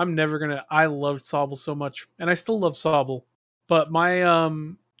 I'm never gonna. I loved Sobble so much, and I still love Sobble, but my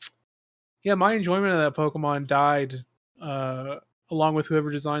my enjoyment of that Pokemon died. Along with whoever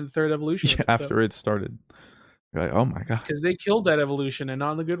designed the third evolution. After it started. You're like, oh my god. Because they killed that evolution and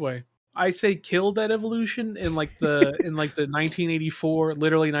not in the good way. I say killed that evolution in like the 1984,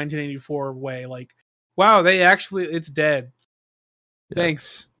 literally 1984 way. Like, wow, it's dead. Yeah,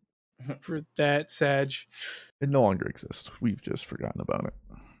 thanks for that, Sag. It no longer exists. We've just forgotten about it.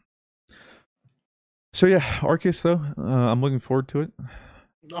 So yeah, Arceus though, I'm looking forward to it.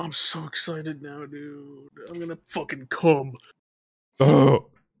 I'm so excited now, dude. I'm gonna fucking come. Oh.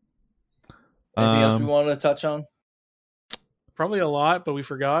 Anything else we wanted to touch on? Probably a lot, but we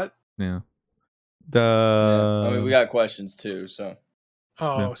forgot. Yeah. I mean, we got questions too. So.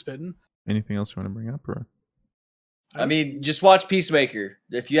 Spitting. Anything else you want to bring up, or? I mean, just watch Peacemaker.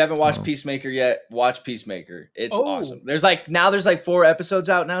 If you haven't watched Peacemaker yet, watch Peacemaker. It's awesome. There's like 4 episodes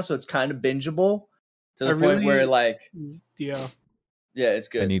out now, so it's kind of bingeable to the point where yeah, it's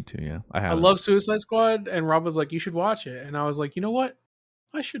good. I need to, yeah. I love Suicide Squad, and Rob was like, "You should watch it," and I was like, "You know what?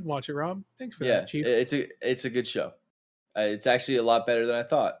 I should watch it, Rob. Thanks for that, Chief." It's a good show. It's actually a lot better than I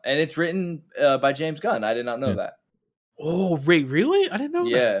thought, and it's written by James Gunn. I did not know that. Oh, wait, really? I didn't know that.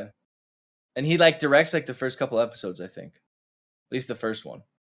 Yeah, and he directs the first couple episodes, I think, at least the first one.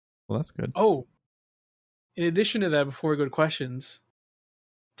 Well, that's good. Oh, in addition to that, before we go to questions,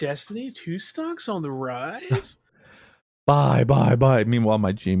 Destiny 2 stocks on the rise. Buy. Meanwhile,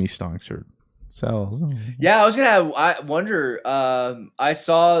 my Jamie stocks are sells. Yeah, I wonder. I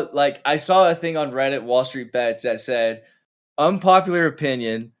saw a thing on Reddit, Wall Street Bets, that said, unpopular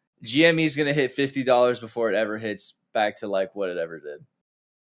opinion, GME is gonna hit $50 before it ever hits back to what it ever did.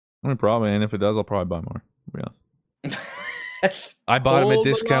 I mean, probably, and if it does, I'll probably buy more. To be honest. I bought them at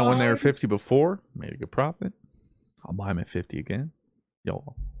discount when they were 50 before, made a good profit. I'll buy them at 50 again.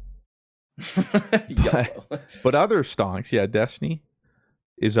 YOLO. But other stocks, Destiny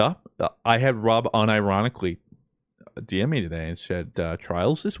is up. I had Rob unironically DM me today and said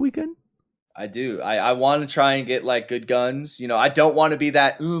trials this weekend. I do. I want to try and get good guns. I don't want to be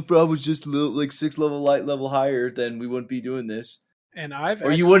that. If I was just 6 level higher, then we wouldn't be doing this. And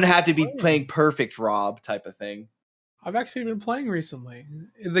you wouldn't have to be playing perfect, Rob, type of thing. I've actually been playing recently.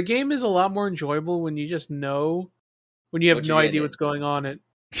 The game is a lot more enjoyable when you just know, when you have no idea what's going on.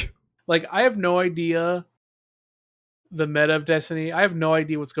 I have no idea the meta of Destiny. I have no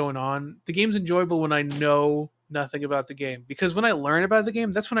idea what's going on. The game's enjoyable when I know nothing about the game. Because when I learn about the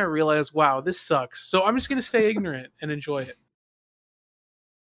game, that's when I realize, wow, this sucks. So I'm just going to stay ignorant and enjoy it.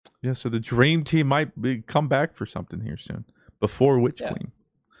 Yeah, so the Dream Team might come back for something here soon. Before Witch Queen.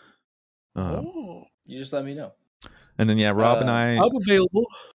 You just let me know. And then, Rob and I... I'm available.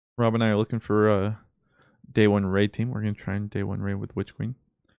 Rob and I are looking for a Day 1 raid team. We're going to try and Day 1 raid with Witch Queen.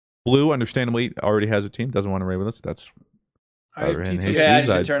 Blue, understandably, already has a team. Doesn't want to raid with us. That's... I just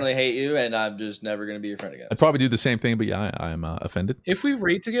eternally hate you, and I'm just never going to be your friend again. I'd probably do the same thing, but I'm offended. If we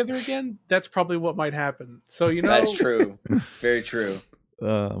raid together again, that's probably what might happen. So, That's true. Very true.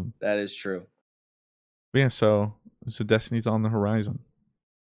 That is true. Yeah, so Destiny's on the horizon.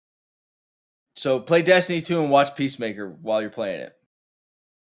 So play Destiny 2 and watch Peacemaker while you're playing it.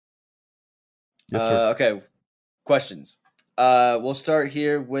 Yes, sir. Okay, questions. We'll start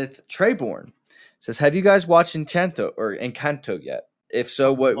here with Treyborn. It says, have you guys watched Encanto yet? If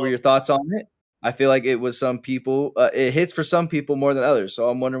so, what were your thoughts on it? I feel like it was some people, it hits for some people more than others. So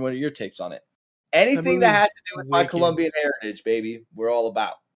I'm wondering what are your takes on it? Anything that has to do with my Colombian heritage, baby, we're all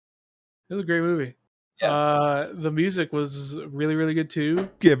about. It was a great movie. Yeah. The music was really, really good too.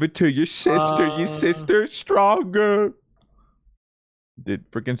 Give it to your sister. Your sister's stronger. Did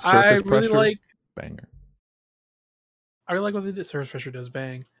freaking Surface Pressure banger. I really like what they did. Surface Pressure does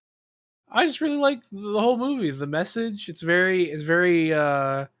bang. I just really like the whole movie. The message, it's very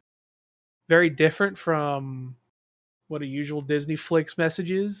very different from what a usual Disney flicks message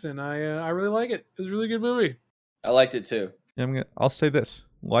is, and I really like it. It was a really good movie. I liked it too. Yeah, I'll say this: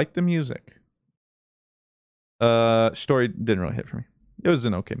 like the music, Story didn't really hit for me. It was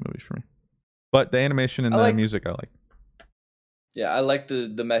an okay movie for me, but the animation and the music I like. Yeah, I like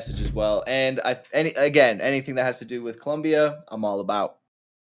the message as well, and anything that has to do with Columbia, I'm all about.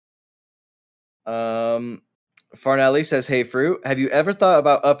 Farnelli says, "Hey Fruit, have you ever thought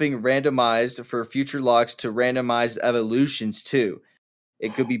about upping randomized for future logs to randomized evolutions too?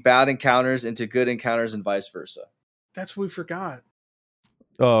 It could be bad encounters into good encounters and vice versa." That's what we forgot.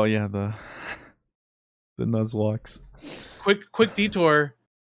 Oh yeah, the Nuzlocke. Quick detour.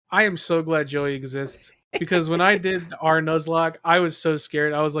 I am so glad Joey exists, because when I did our Nuzlocke, I was so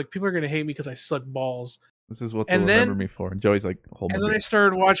scared. I was like, people are gonna hate me because I suck balls. This is what they remember me for. And Joey's like, hold on. And then I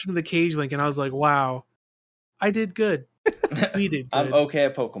started watching the Cage Link, and I was like, wow, I did good. We did good. I'm okay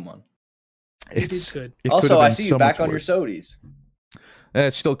at Pokemon. We did good. Also, I see you back on your sodies.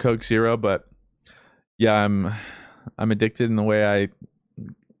 It's still Coke Zero, but yeah, I'm addicted in the way I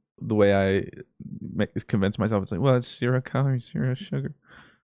convince myself. It's like, well, it's 0 calories, 0 sugar.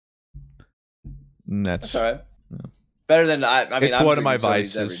 And that's all right. Yeah. Better than I mean, it's I'm one of my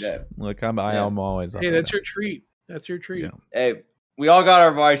vices every day. Look, I'm always. Hey, that's your treat. That's your treat. Yeah. Hey, we all got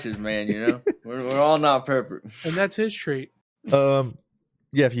our vices, man. You know, we're all not perfect. And that's his treat. Yeah.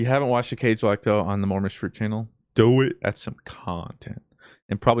 If you haven't watched the Cage Lock though on the More Mr. Fruit channel, do it. That's some content,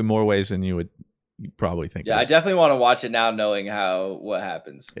 in probably more ways than you probably think. Yeah, I definitely want to watch it now, knowing what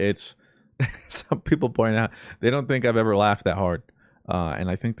happens. It's some people point out they don't think I've ever laughed that hard, and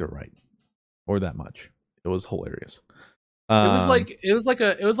I think they're right, or that much. It was hilarious. It was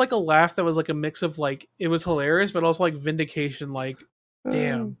like a laugh that was like a mix of like it was hilarious, but also like vindication. Like,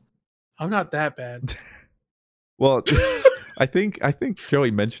 damn, I'm not that bad. Well, I think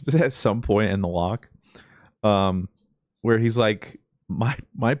Joey mentions it at some point in the lock, where he's like, my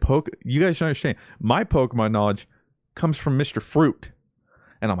you guys should understand, my Pokemon knowledge comes from Mr. Fruit,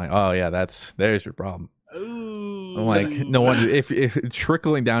 and I'm like, oh yeah, there's your problem. Ooh. I'm like, no wonder if it's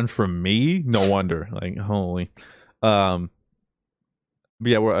trickling down from me, no wonder. Like, holy. But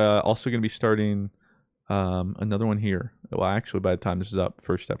yeah, we're also going to be starting another one here. Well, actually, by the time this is up,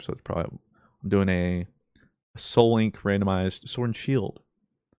 first episode is probably I'm doing a Soul Link randomized Sword and Shield.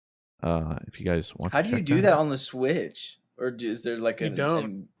 If you guys want, how do you do that on the Switch, or is there like you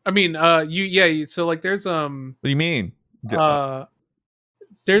don't? I mean, so like there's What do you mean?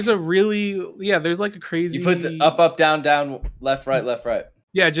 There's there's like a crazy. You put the up, down, left, right.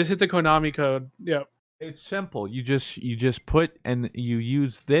 Yeah, just hit the Konami code. Yeah. It's simple. You just put and you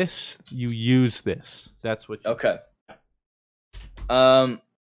use this. That's what. Okay.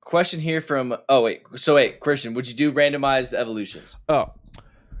 Question here from. Christian, would you do randomized evolutions? Oh.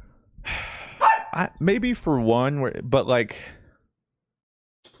 Maybe for one, but like.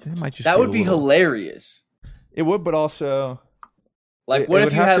 It might just that would be hilarious. It would, but also. Like, what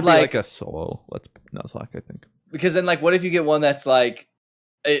if you had like a solo? Nuzlocke, I think. Because then, like, what if you get one that's like.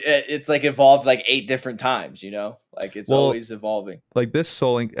 It's like evolved like 8 different times, you know, like it's always evolving. Like this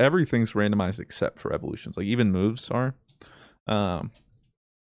Soul Link, everything's randomized except for evolutions. Like even moves are. But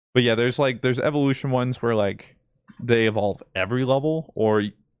yeah, there's evolution ones where like they evolve every level, or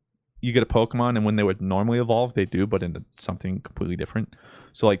you get a Pokemon and when they would normally evolve, they do, but into something completely different.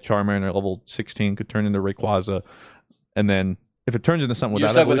 So like Charmander at level 16 could turn into Rayquaza, and then if it turns into something without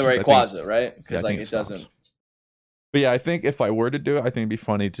you're stuck with the Rayquaza, right? Because like it doesn't. But yeah, I think if I were to do it, I think it'd be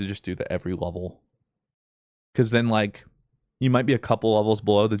funny to just do the every level. Because then, like, you might be a couple levels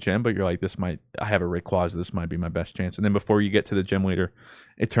below the gym, but you're like, I have a Rayquaza, this might be my best chance. And then before you get to the gym leader,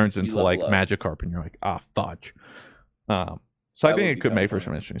 it turns into like Magikarp, and you're like, fudge. So I think it could make for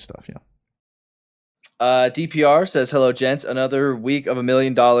some interesting stuff, yeah. DPR says, hello, gents. Another week of $1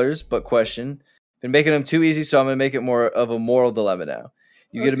 million, but question. Been making them too easy, so I'm going to make it more of a moral dilemma now.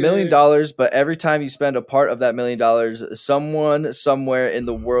 You get $1 million, but every time you spend a part of that $1 million, someone somewhere in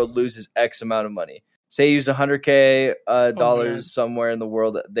the world loses X amount of money. Say you use $100K dollars somewhere in the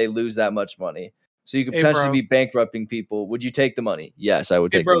world, they lose that much money. So you could potentially be bankrupting people. Would you take the money? Yes, I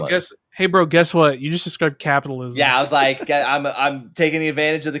would take the money. Guess what? You just described capitalism. Yeah, I was like, I'm taking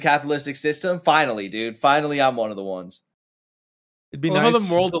advantage of the capitalistic system. Finally, dude. Finally, I'm one of the ones. It'd be nice. How the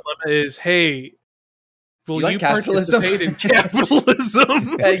moral dilemma is, hey, will you, like capitalism? Participate in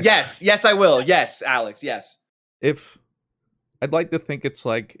capitalism? Yes, I will. Yes, Alex, yes. I'd like to think it's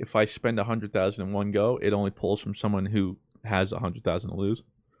like if I spend 100,000 in one go, it only pulls from someone who has 100,000 to lose.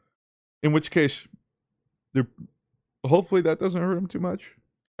 In which case, hopefully that doesn't hurt them too much.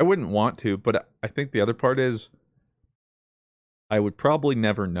 I wouldn't want to, but I think the other part is I would probably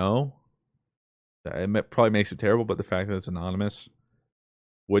never know. It probably makes it terrible, but the fact that it's anonymous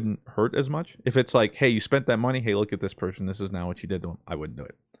wouldn't hurt as much. If it's like, hey, you spent that money, hey, look at this person, this is now what you did to him, I wouldn't do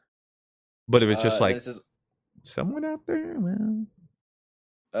it. But if it's just like someone out there. Well,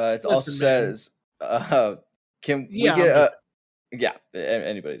 it also says, can we get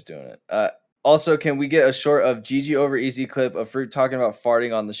anybody's doing it. Also, can we get a short of GG over easy clip of Fruit talking about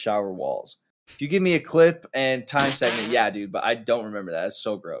farting on the shower walls? If you give me a clip and time segment, yeah, dude, but I don't remember that. It's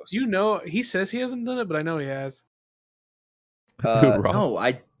so gross. You know, he says he hasn't done it, but I know he has.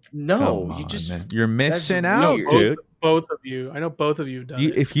 No, you just man. You're missing out, dude. Both of you. I know both of you have done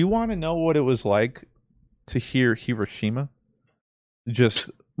it. If you want to know what it was like to hear Hiroshima, just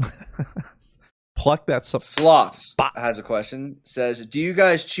pluck that stuff. Sloths has a question. Says, do you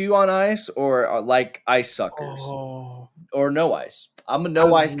guys chew on ice or like ice suckers? Or no ice? I'm a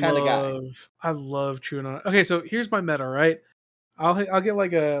no ice kind of guy. I love chewing on it. Okay, so here's my meta, right? I'll get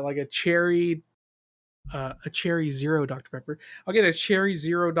like a cherry zero Dr. Pepper. I'll get a cherry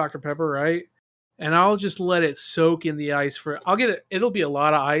zero Dr. Pepper, right? And I'll just let it soak in the ice it'll be a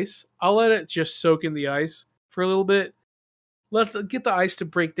lot of ice. I'll let it just soak in the ice for a little bit. Get the ice to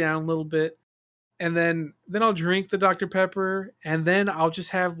break down a little bit. And then I'll drink the Dr. Pepper, and then I'll just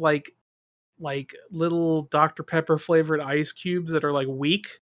have like little Dr. Pepper flavored ice cubes that are like weak.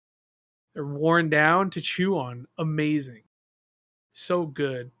 They're worn down to chew on. Amazing. So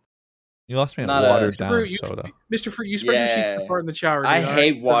good. You lost me at watered down soda. Mr. Fruit, you spread your cheeks apart in the shower. Dude, I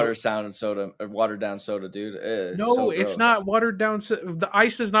hate watered down soda, dude. It's not watered down. The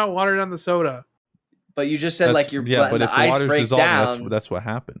ice does not water down the soda. But you just said letting the ice break down. That's what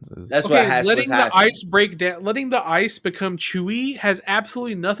happens. Letting the ice break down, letting the ice become chewy has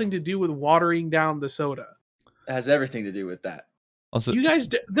absolutely nothing to do with watering down the soda. It has everything to do with that. Also, you guys,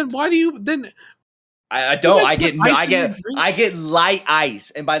 then why do you then? I don't. I get light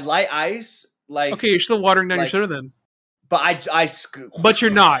ice, and by light ice, like okay, you're still watering down your soda then. But I scoop. But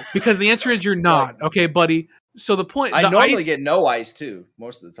you're not, because the answer is you're not. Okay, buddy. So the point. I normally get no ice too,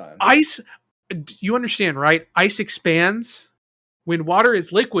 most of the time. Ice. You understand, right? Ice expands. When water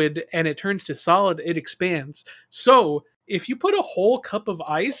is liquid and it turns to solid, it expands. So if you put a whole cup of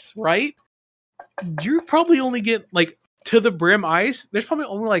ice, right, you probably only get like to the brim ice. There's probably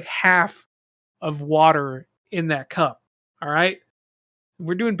only like half of water in that cup. All right.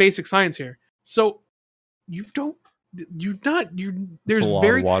 We're doing basic science here. So there's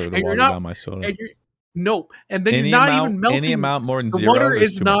very water to water down my soda. And then you're not even melting any amount more than the zero. Water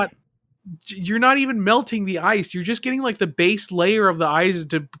is not. You're not even melting the ice. You're just getting like the base layer of the ice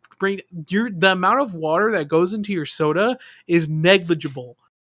to bring the amount of water that goes into your soda is negligible.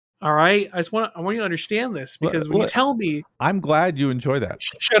 All right, I want you to understand this, because when you tell me, I'm glad you enjoy that.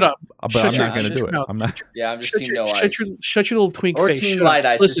 Shut up. But I'm not going to do it. I'm not. Yeah, I'm just team no ice. Shut your little twink or face. Or team light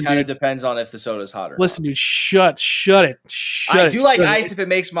ice. It kind of depends on if the soda's hot or not. Listen, dude, shut it. I do like ice if it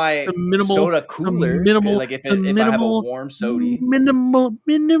makes my soda cooler. Like if I have a warm soda. Minimal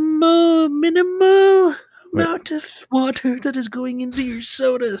amount of water that is going into your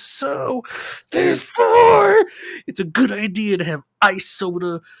soda. So, therefore, it's a good idea to have ice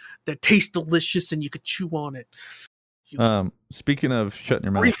soda that tastes delicious and you could chew on it. Speaking of shutting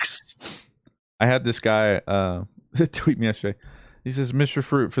your mouth, freaks. I had this guy tweet me yesterday. He says, Mr.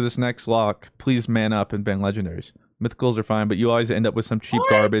 Fruit, for this next lock, please man up and ban legendaries. Mythicals are fine, but you always end up with some cheap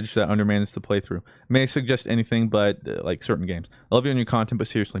garbage that undermans the playthrough. May I suggest anything but like certain games. I love you on your content, but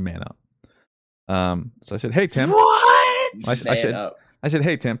seriously, man up. So I said, hey, Tim. What? I said,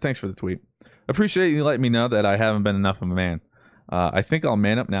 hey, Tim, thanks for the tweet. Appreciate you letting me know that I haven't been enough of a man. I think I'll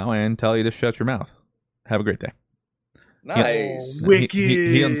man up now and tell you to shut your mouth. Have a great day. Nice. Wicked.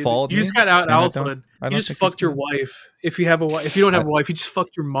 He unfollowed you me. You just got out alpha. You just fucked your wife. If you have a wife, if you don't have a wife, you just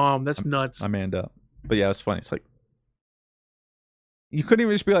fucked your mom. That's nuts. I manned up. But yeah, it's funny. It's like, you couldn't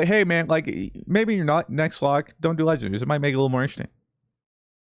even just be like, hey, man, like, maybe you're not next lock. Don't do legendaries. It might make it a little more interesting.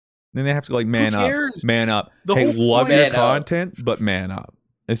 Then they have to go like, man up. Hey, love your content, but man up.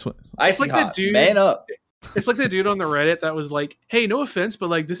 It's like that dude. Man up. It's like the dude on the Reddit that was like, hey, no offense, but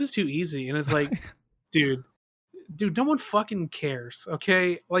like, this is too easy. And it's like, dude, no one fucking cares.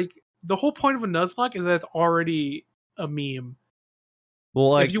 Okay. Like, the whole point of a Nuzlocke is that it's already a meme.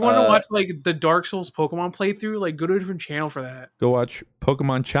 Well, like, if you want to watch like the Dark Souls Pokemon playthrough, like go to a different channel for that. Go watch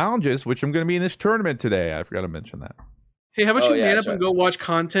Pokemon Challenges, which I'm going to be in this tournament today. I forgot to mention that. Hey, how about you man up and go watch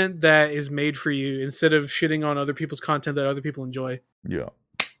content that is made for you instead of shitting on other people's content that other people enjoy? Yeah.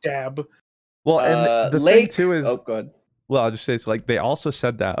 Dab. Well, and the thing too is, go ahead. Well, I'll just say it's like they also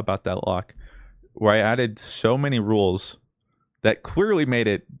said that about that lock, where I added so many rules that clearly made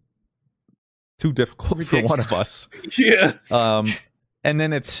it too difficult for one of us. Yeah. And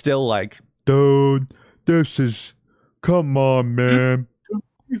then it's still like, dude, come on, man.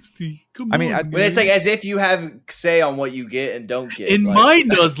 Come I mean, on, When it's like as if you have say on what you get and don't get. in like,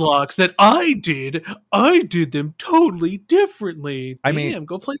 my Nuzlocke that I did them totally differently. I Damn, mean-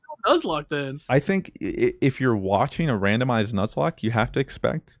 go play Nuzlocke then. I think if you're watching a randomized Nuzlocke, you have to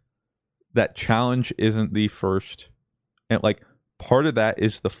expect that challenge isn't the first. And like part of that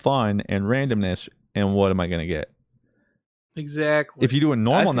is the fun and randomness and what am I going to get? Exactly. If you do a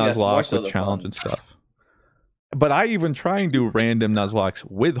normal I think that's more Nuzlocke so with the challenge fun. and stuff. But I even try and do random Nuzlocks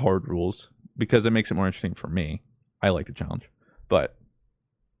with hard rules because it makes it more interesting for me. I like the challenge. But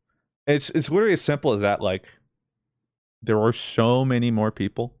it's literally as simple as that. Like, there are so many more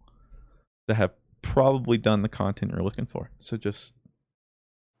people that have probably done the content you're looking for. So just...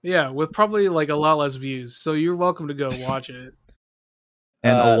 Yeah, with probably like a lot less views. So you're welcome to go watch it.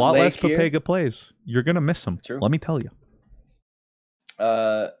 And a lot Lake less here. Papega plays. You're going to miss them. True. Let me tell you.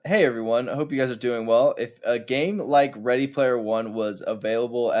 Hey everyone, I hope you guys are doing well. If a game like Ready Player One was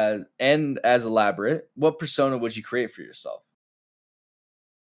available as elaborate, what persona would you create for yourself?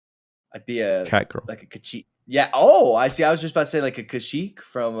 I'd be a Cat girl. like a Kashyyyk. Yeah. Oh, I see. I was just about to say like a Kashyyyk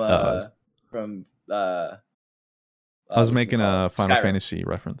from I was making a Final Skyrim. Fantasy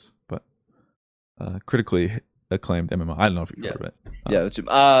reference, but critically acclaimed MMO. I don't know if you've heard of it.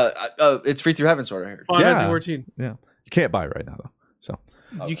 Yeah, it's free through Heaven Sword. I heard. Final Yeah. Fantasy 14. Yeah, you can't buy it right now though. So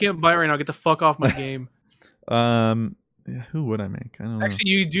You can't buy it right now. Get the fuck off my game. yeah, who would I make? I don't know.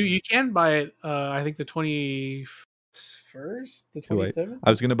 Actually, you can buy it. I think the 21st, the Too late. 27th. I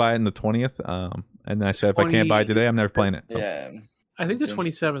was gonna buy it in the 20th. And then I said if I can't buy it today, I'm never playing it. So. Yeah. I think the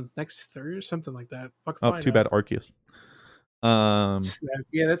 27th, next Thursday, or something like that. Fuck, Oh, find too out. bad Arceus.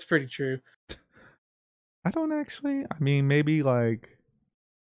 Yeah, that's pretty true. I don't actually. I mean, maybe like.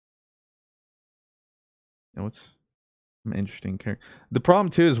 You know, what's some interesting character? The problem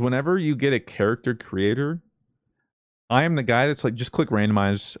too is whenever you get a character creator, I am the guy that's like, just click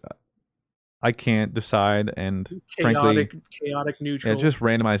randomize. I can't decide, and frankly, Chaotic neutral. yeah, just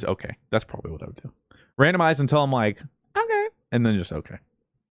randomize. Okay, that's probably what I would do. Randomize until I'm like, okay, and then just okay.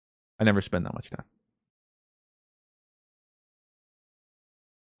 I never spend that much time.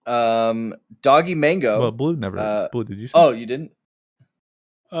 Doggy Mango. Well, Blue never. Blue, did you? Say? Oh, you didn't?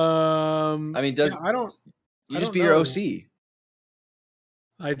 I mean, does I don't. you I just don't be your know. OC?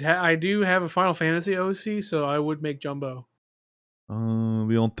 I do have a Final Fantasy OC, so I would make Jumbo.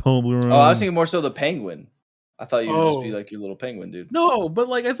 The old Toblerone. Oh, I was thinking more so the penguin. I thought you would just be Oh. like your little penguin, dude. No, but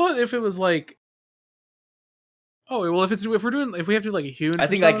like I thought if it was like, oh well, if we have to do like a human, I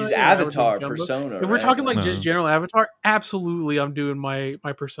think like persona, his yeah, I would do avatar Jumbo. persona. If we're right? talking like Uh-huh. just general avatar, absolutely, I'm doing my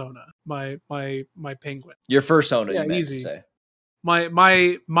persona, my penguin. your fursona, Yeah, you meant easy. to say.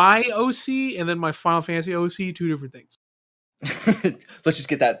 My OC and then my Final Fantasy OC, two different things. Let's just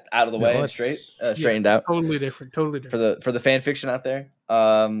get that out of the Yeah, way and let's- straightened out Totally different. Totally different. for the fan fiction out there.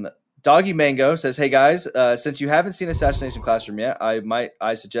 Doggy Mango says, "Hey guys, since you haven't seen Assassination Classroom yet,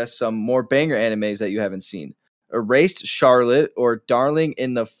 I suggest some more banger animes that you haven't seen. Erased Charlotte or Darling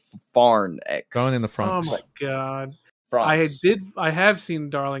in the Farn X. Going in the front. Oh my god. Franks. I have seen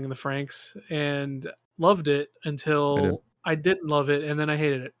Darling in the Franks and loved it until I didn't love it and then I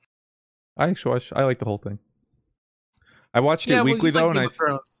hated it. I actually watched. I like the whole thing. I watched it well, weekly you like though, and Game I of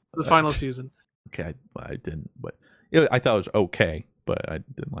Thrones, the final season. okay, I didn't, but I thought it was okay, but I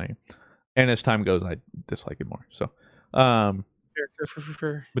didn't like it. And as time goes, I dislike it more. So,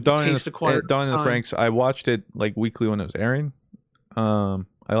 Fair. but Dawn in Taste acquired the time. Franks, I watched it like weekly when it was airing. I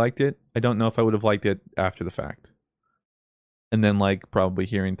liked it. I don't know if I would have liked it after the fact. And then like probably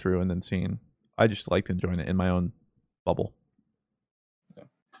hearing through and then seeing, I just liked enjoying it in my own bubble.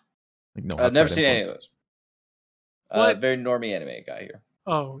 Like no, I've never outside seen any of influence. those. What? Very normie anime guy here.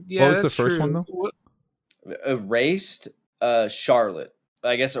 Oh, yeah. What was the that's first true. one, though? What- Erased, Charlotte.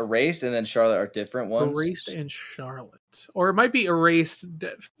 I guess Erased and then Charlotte are different ones. Erased and Charlotte, or it might be Erased.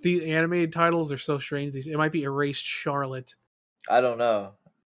 The animated titles are so strange. It might be Erased Charlotte. I don't know.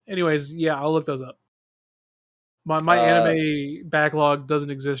 Anyways, yeah, I'll look those up. My anime backlog doesn't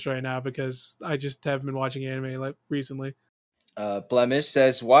exist right now because I just haven't been watching anime like recently. Blemish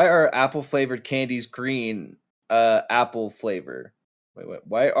says, "Why are apple flavored candies green? Apple flavor. Wait.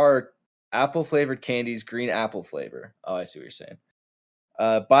 Why are apple flavored candies green apple flavor? Oh, I see what you're saying.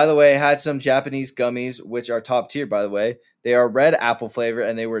 By the way, I had some Japanese gummies, which are top tier. By the way, they are red apple flavor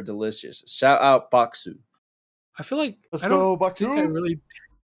and they were delicious. Shout out Baksu. I feel like Let's I don't go, think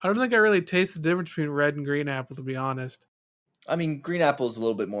I don't think I really taste the difference between red and green apple, to be honest. I mean, green apple is a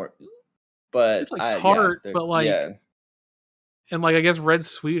little bit more, but It's like tart, but like, and like I guess red's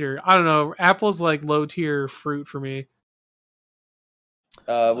sweeter. I don't know. Apple's like low tier fruit for me.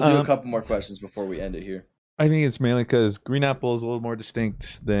 We'll do a couple more questions before we end it here. I think it's mainly because green apple is a little more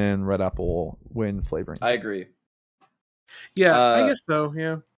distinct than red apple when flavoring. I agree. Yeah, I guess so.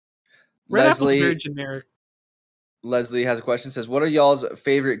 Yeah, red apple's very generic. Leslie has a question. Says, "What are y'all's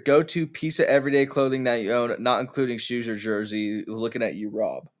favorite go-to piece of everyday clothing that you own, not including shoes or jersey?" Looking at you,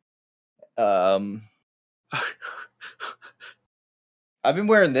 Rob. I've been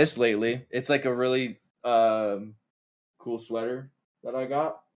wearing this lately. It's like a really cool sweater that I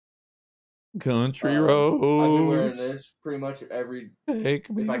got. Country road. I've been wearing this pretty much every. Take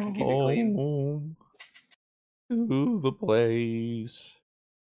me if I can keep it clean. home to the place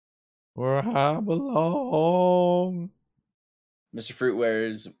where I belong. Mr. Fruit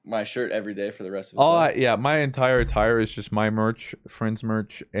wears my shirt every day for the rest of his life. Yeah, my entire attire is just my merch, friends'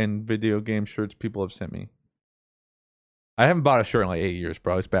 merch, and video game shirts people have sent me. I haven't bought a shirt in like 8 years,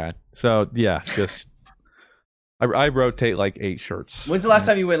 bro. It's bad. So yeah, just I rotate like 8 shirts. When's the last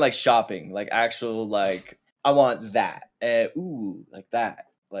time you went like shopping? Like actual like I want that. Ooh, like that.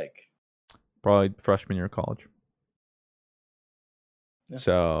 Like probably freshman year of college. Yeah.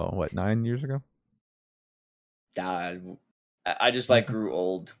 So what, 9 years ago? I just like grew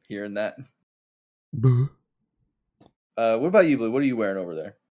old hearing that. What about you, Blue? What are you wearing over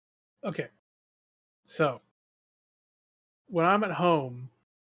there? Okay. So when I'm at home,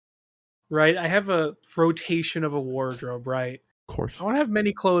 right, I have a rotation of a wardrobe, right? Of course. I want to have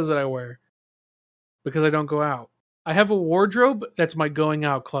many clothes that I wear because I don't go out. I have a wardrobe that's my going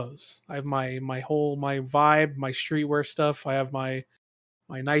out clothes. I have my vibe, my streetwear stuff. I have my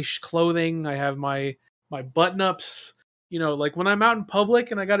nice clothing. I have my button-ups. You know, like when I'm out in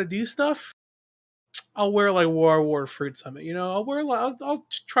public and I got to do stuff, I'll wear like War Fruit Summit. You know, I'll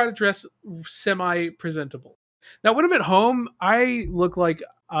try to dress semi-presentable. Now, when I'm at home, I look like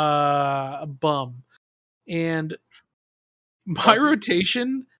a bum, and my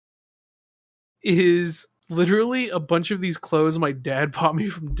rotation is literally a bunch of these clothes my dad bought me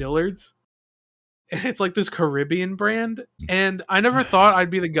from Dillard's, and it's like this Caribbean brand. And I never thought I'd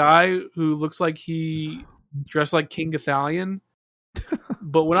be the guy who looks like he dressed like King Gathalion,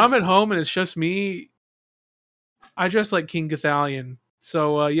 but when I'm at home and it's just me, I dress like King Gathalion.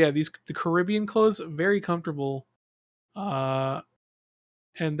 So yeah, the Caribbean clothes very comfortable, and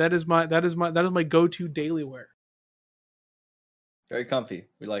that is my go-to daily wear. Very comfy.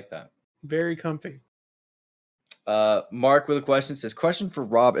 We like that. Very comfy. Mark with a question says, question for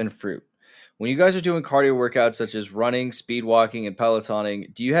Rob and Fruit. When you guys are doing cardio workouts such as running, speed walking, and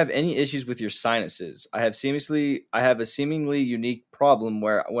pelotoning, do you have any issues with your sinuses? I have a seemingly unique problem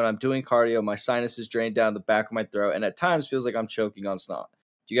where when I'm doing cardio, my sinuses drain down the back of my throat and at times feels like I'm choking on snot.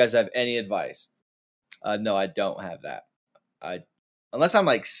 Do you guys have any advice? No, I don't have that. Unless I'm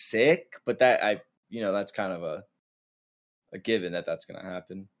like sick, but that's kind of a given that's going to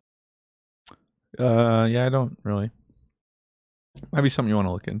happen. Yeah, I don't really. Might be something you want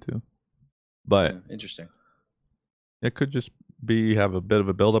to look into. But interesting. It could just be you have a bit of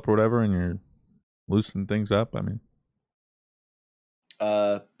a buildup or whatever, and you're loosening things up. I mean,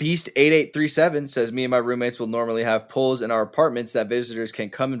 Beast8837 says, me and my roommates will normally have polls in our apartments that visitors can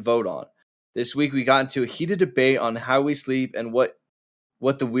come and vote on. This week we got into a heated debate on how we sleep and what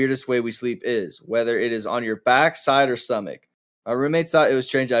the weirdest way we sleep is, whether it is on your back, side, or stomach. My roommates thought it was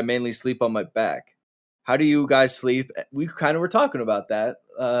strange I mainly sleep on my back. How do you guys sleep? We kind of were talking about that.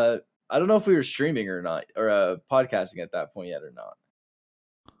 I don't know if we were streaming or not, or podcasting at that point yet or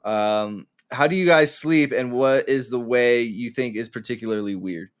not. How do you guys sleep, and what is the way you think is particularly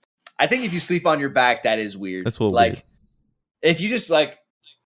weird? I think if you sleep on your back, that is weird. That's a little like weird. If you just like,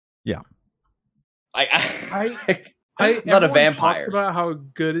 yeah, I'm not a vampire. Talks about how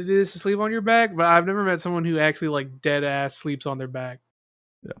good it is to sleep on your back, but I've never met someone who actually like dead ass sleeps on their back.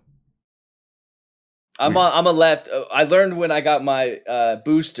 Yeah, I'm a left. I learned when I got my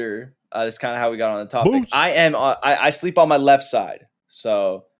booster. That's kind of how we got on the topic. Boost. I sleep on my left side,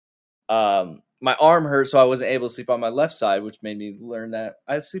 so my arm hurt, so I wasn't able to sleep on my left side, which made me learn that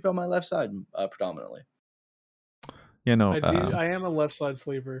I sleep on my left side predominantly. You know, I am a left side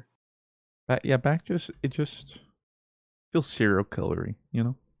sleeper. Back just feels serial killery, you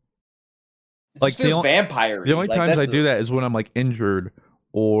know. It like feels vampire. The only times I do that is when I'm like injured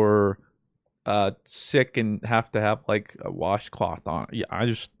or sick and have to have like a washcloth on. Yeah, I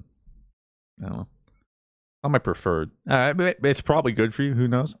don't know. Not my preferred. It's probably good for you. Who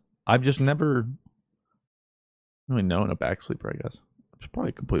knows? I've just never really known a back sleeper, I guess. It's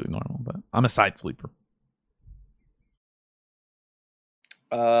probably completely normal, but I'm a side sleeper.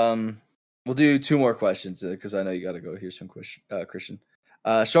 We'll do 2 more questions because I know you got to go. Here's some Christian.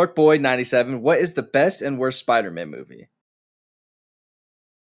 Shark Boy 97. What is the best and worst Spider-Man movie?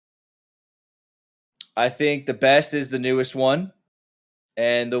 I think the best is the newest one,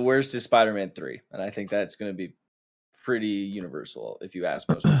 and the worst is Spider-Man 3. And I think that's going to be pretty universal if you ask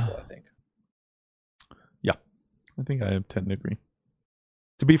most people, I think. Yeah, I think I tend to agree.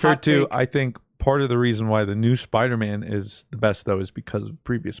 To be fair, too, I think part of the reason why the new Spider-Man is the best, though, is because of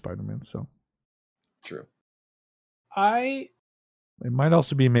previous Spider-Man. So true. It might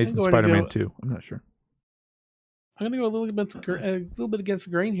also be Amazing Spider-Man 2. I'm not sure. I'm going to go a little bit against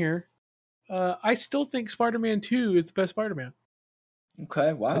the grain here. I still think Spider-Man 2 is the best Spider-Man.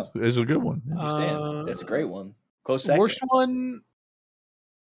 Okay, wow. It's a good one. I understand. It's a great one. Close second. Worst one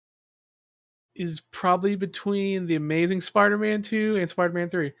is probably between the Amazing Spider-Man 2 and Spider-Man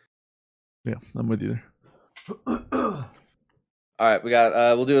 3. Yeah, I'm with you there. All right, we got.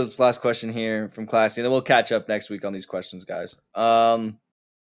 We'll do this last question here from Classy, and then we'll catch up next week on these questions, guys.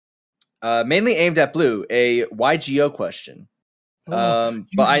 Mainly aimed at Blue, a YGO question. But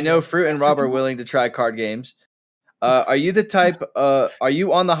I know Fruit and Rob are willing to try card games. Are you the type? Are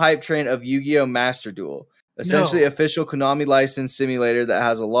you on the hype train of Yu-Gi-Oh! Master Duel? Essentially, official Konami licensed simulator that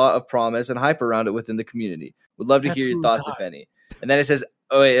has a lot of promise and hype around it within the community. Would love to hear your thoughts, if any. And then it says,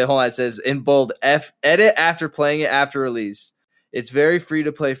 "Oh wait, hold on." It says in bold, edit after playing it after release. It's very free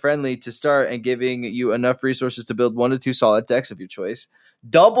to play friendly to start and giving you enough resources to build 1 to 2 solid decks of your choice.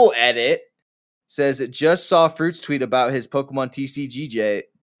 Double edit says it just saw Fruit's tweet about his Pokemon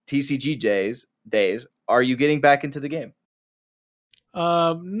TCG days. Are you getting back into the game?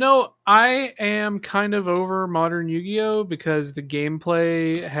 No, I am kind of over modern Yu-Gi-Oh! Because the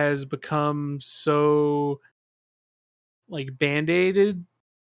gameplay has become so like band-aided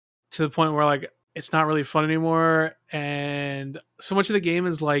to the point where like it's not really fun anymore, and so much of the game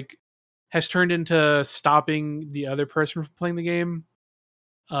is like has turned into stopping the other person from playing the game,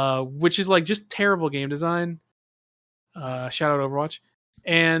 which is like just terrible game design. Shout out Overwatch.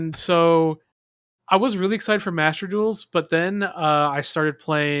 And so I was really excited for Master Duels, but then I started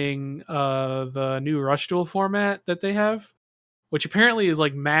playing the new Rush Duel format that they have, which apparently is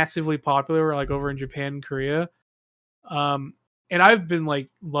like massively popular, like over in Japan and Korea. And I've been like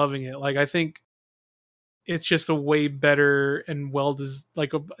loving it. Like I think it's just a way better and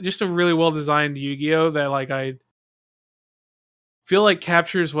just a really well designed Yu-Gi-Oh! That like I feel like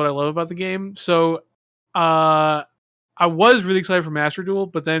captures what I love about the game. So I was really excited for Master Duel,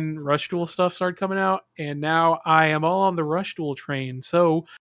 but then Rush Duel stuff started coming out, and now I am all on the Rush Duel train. So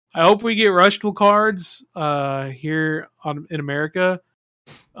I hope we get Rush Duel cards here in America.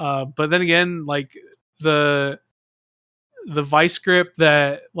 But then again, like the vice grip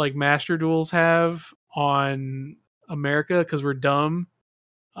that like Master Duels have on America because we're dumb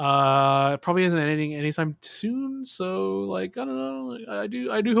probably isn't ending anytime soon. So like I don't know.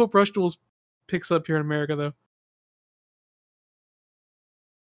 I do hope Rush Duels picks up here in America though.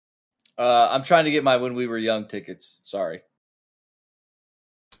 I'm trying to get my When We Were Young tickets. Sorry.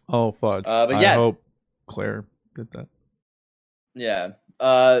 Oh, fuck. But yeah. I hope Claire did that. Yeah.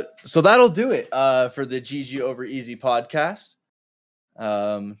 So that'll do it for the GG Over Easy podcast.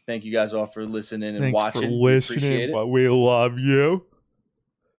 Thank you guys all for listening and watching. Thanks for listening. Appreciate it. We love you.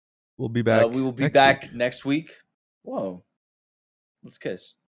 We'll be back. We will be back next week. Whoa. Let's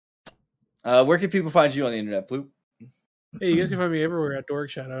kiss. Where can people find you on the internet, Blue? Hey, you guys can find me everywhere at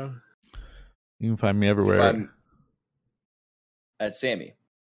Dork Shadow. You can find me everywhere. At Sammy.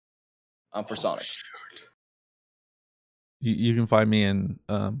 I'm for Sonic. Shoot. You can find me in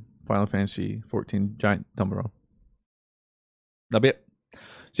Final Fantasy 14 Giant Tumblr. That'll be it.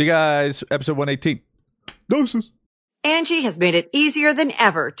 See you guys. Episode 118. Doses. Angie has made it easier than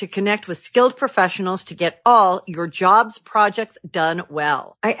ever to connect with skilled professionals to get all your jobs projects done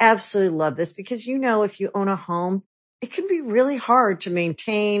well. I absolutely love this because, you know, if you own a home, it can be really hard to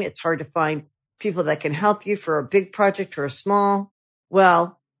maintain. It's hard to find people that can help you for a big project or a small.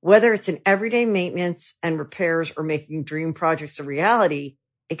 Well, whether it's in everyday maintenance and repairs or making dream projects a reality,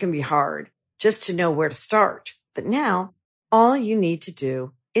 it can be hard just to know where to start. But now all you need to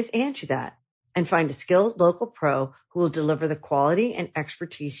do is Angie that and find a skilled local pro who will deliver the quality and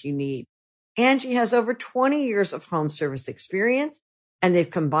expertise you need. Angie has over 20 years of home service experience, and they've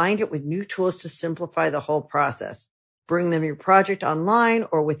combined it with new tools to simplify the whole process. Bring them your project online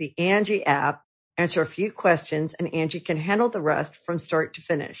or with the Angie app, answer a few questions, and Angie can handle the rest from start to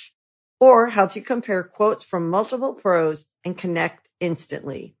finish. Or help you compare quotes from multiple pros and connect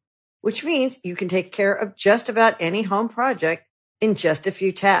instantly, which means you can take care of just about any home project in just a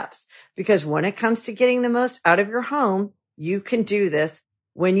few taps. Because when it comes to getting the most out of your home, you can do this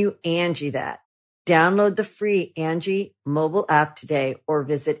when you Angie that. Download the free Angie mobile app today or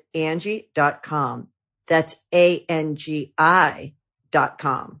visit Angie.com. That's ANGI.com.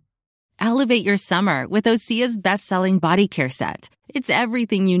 Elevate your summer with Osea's best-selling body care set. It's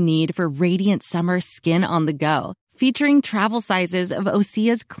everything you need for radiant summer skin on the go. Featuring travel sizes of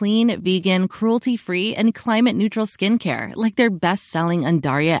Osea's clean, vegan, cruelty-free, and climate-neutral skincare, like their best-selling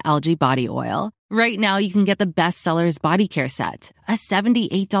Undaria Algae Body Oil. Right now, you can get the Bestsellers Body Care Set, a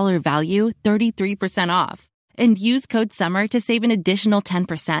 $78 value, 33% off. And use code SUMMER to save an additional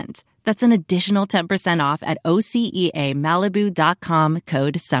 10%. That's an additional 10% off at OseaMalibu.com,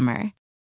 code SUMMER.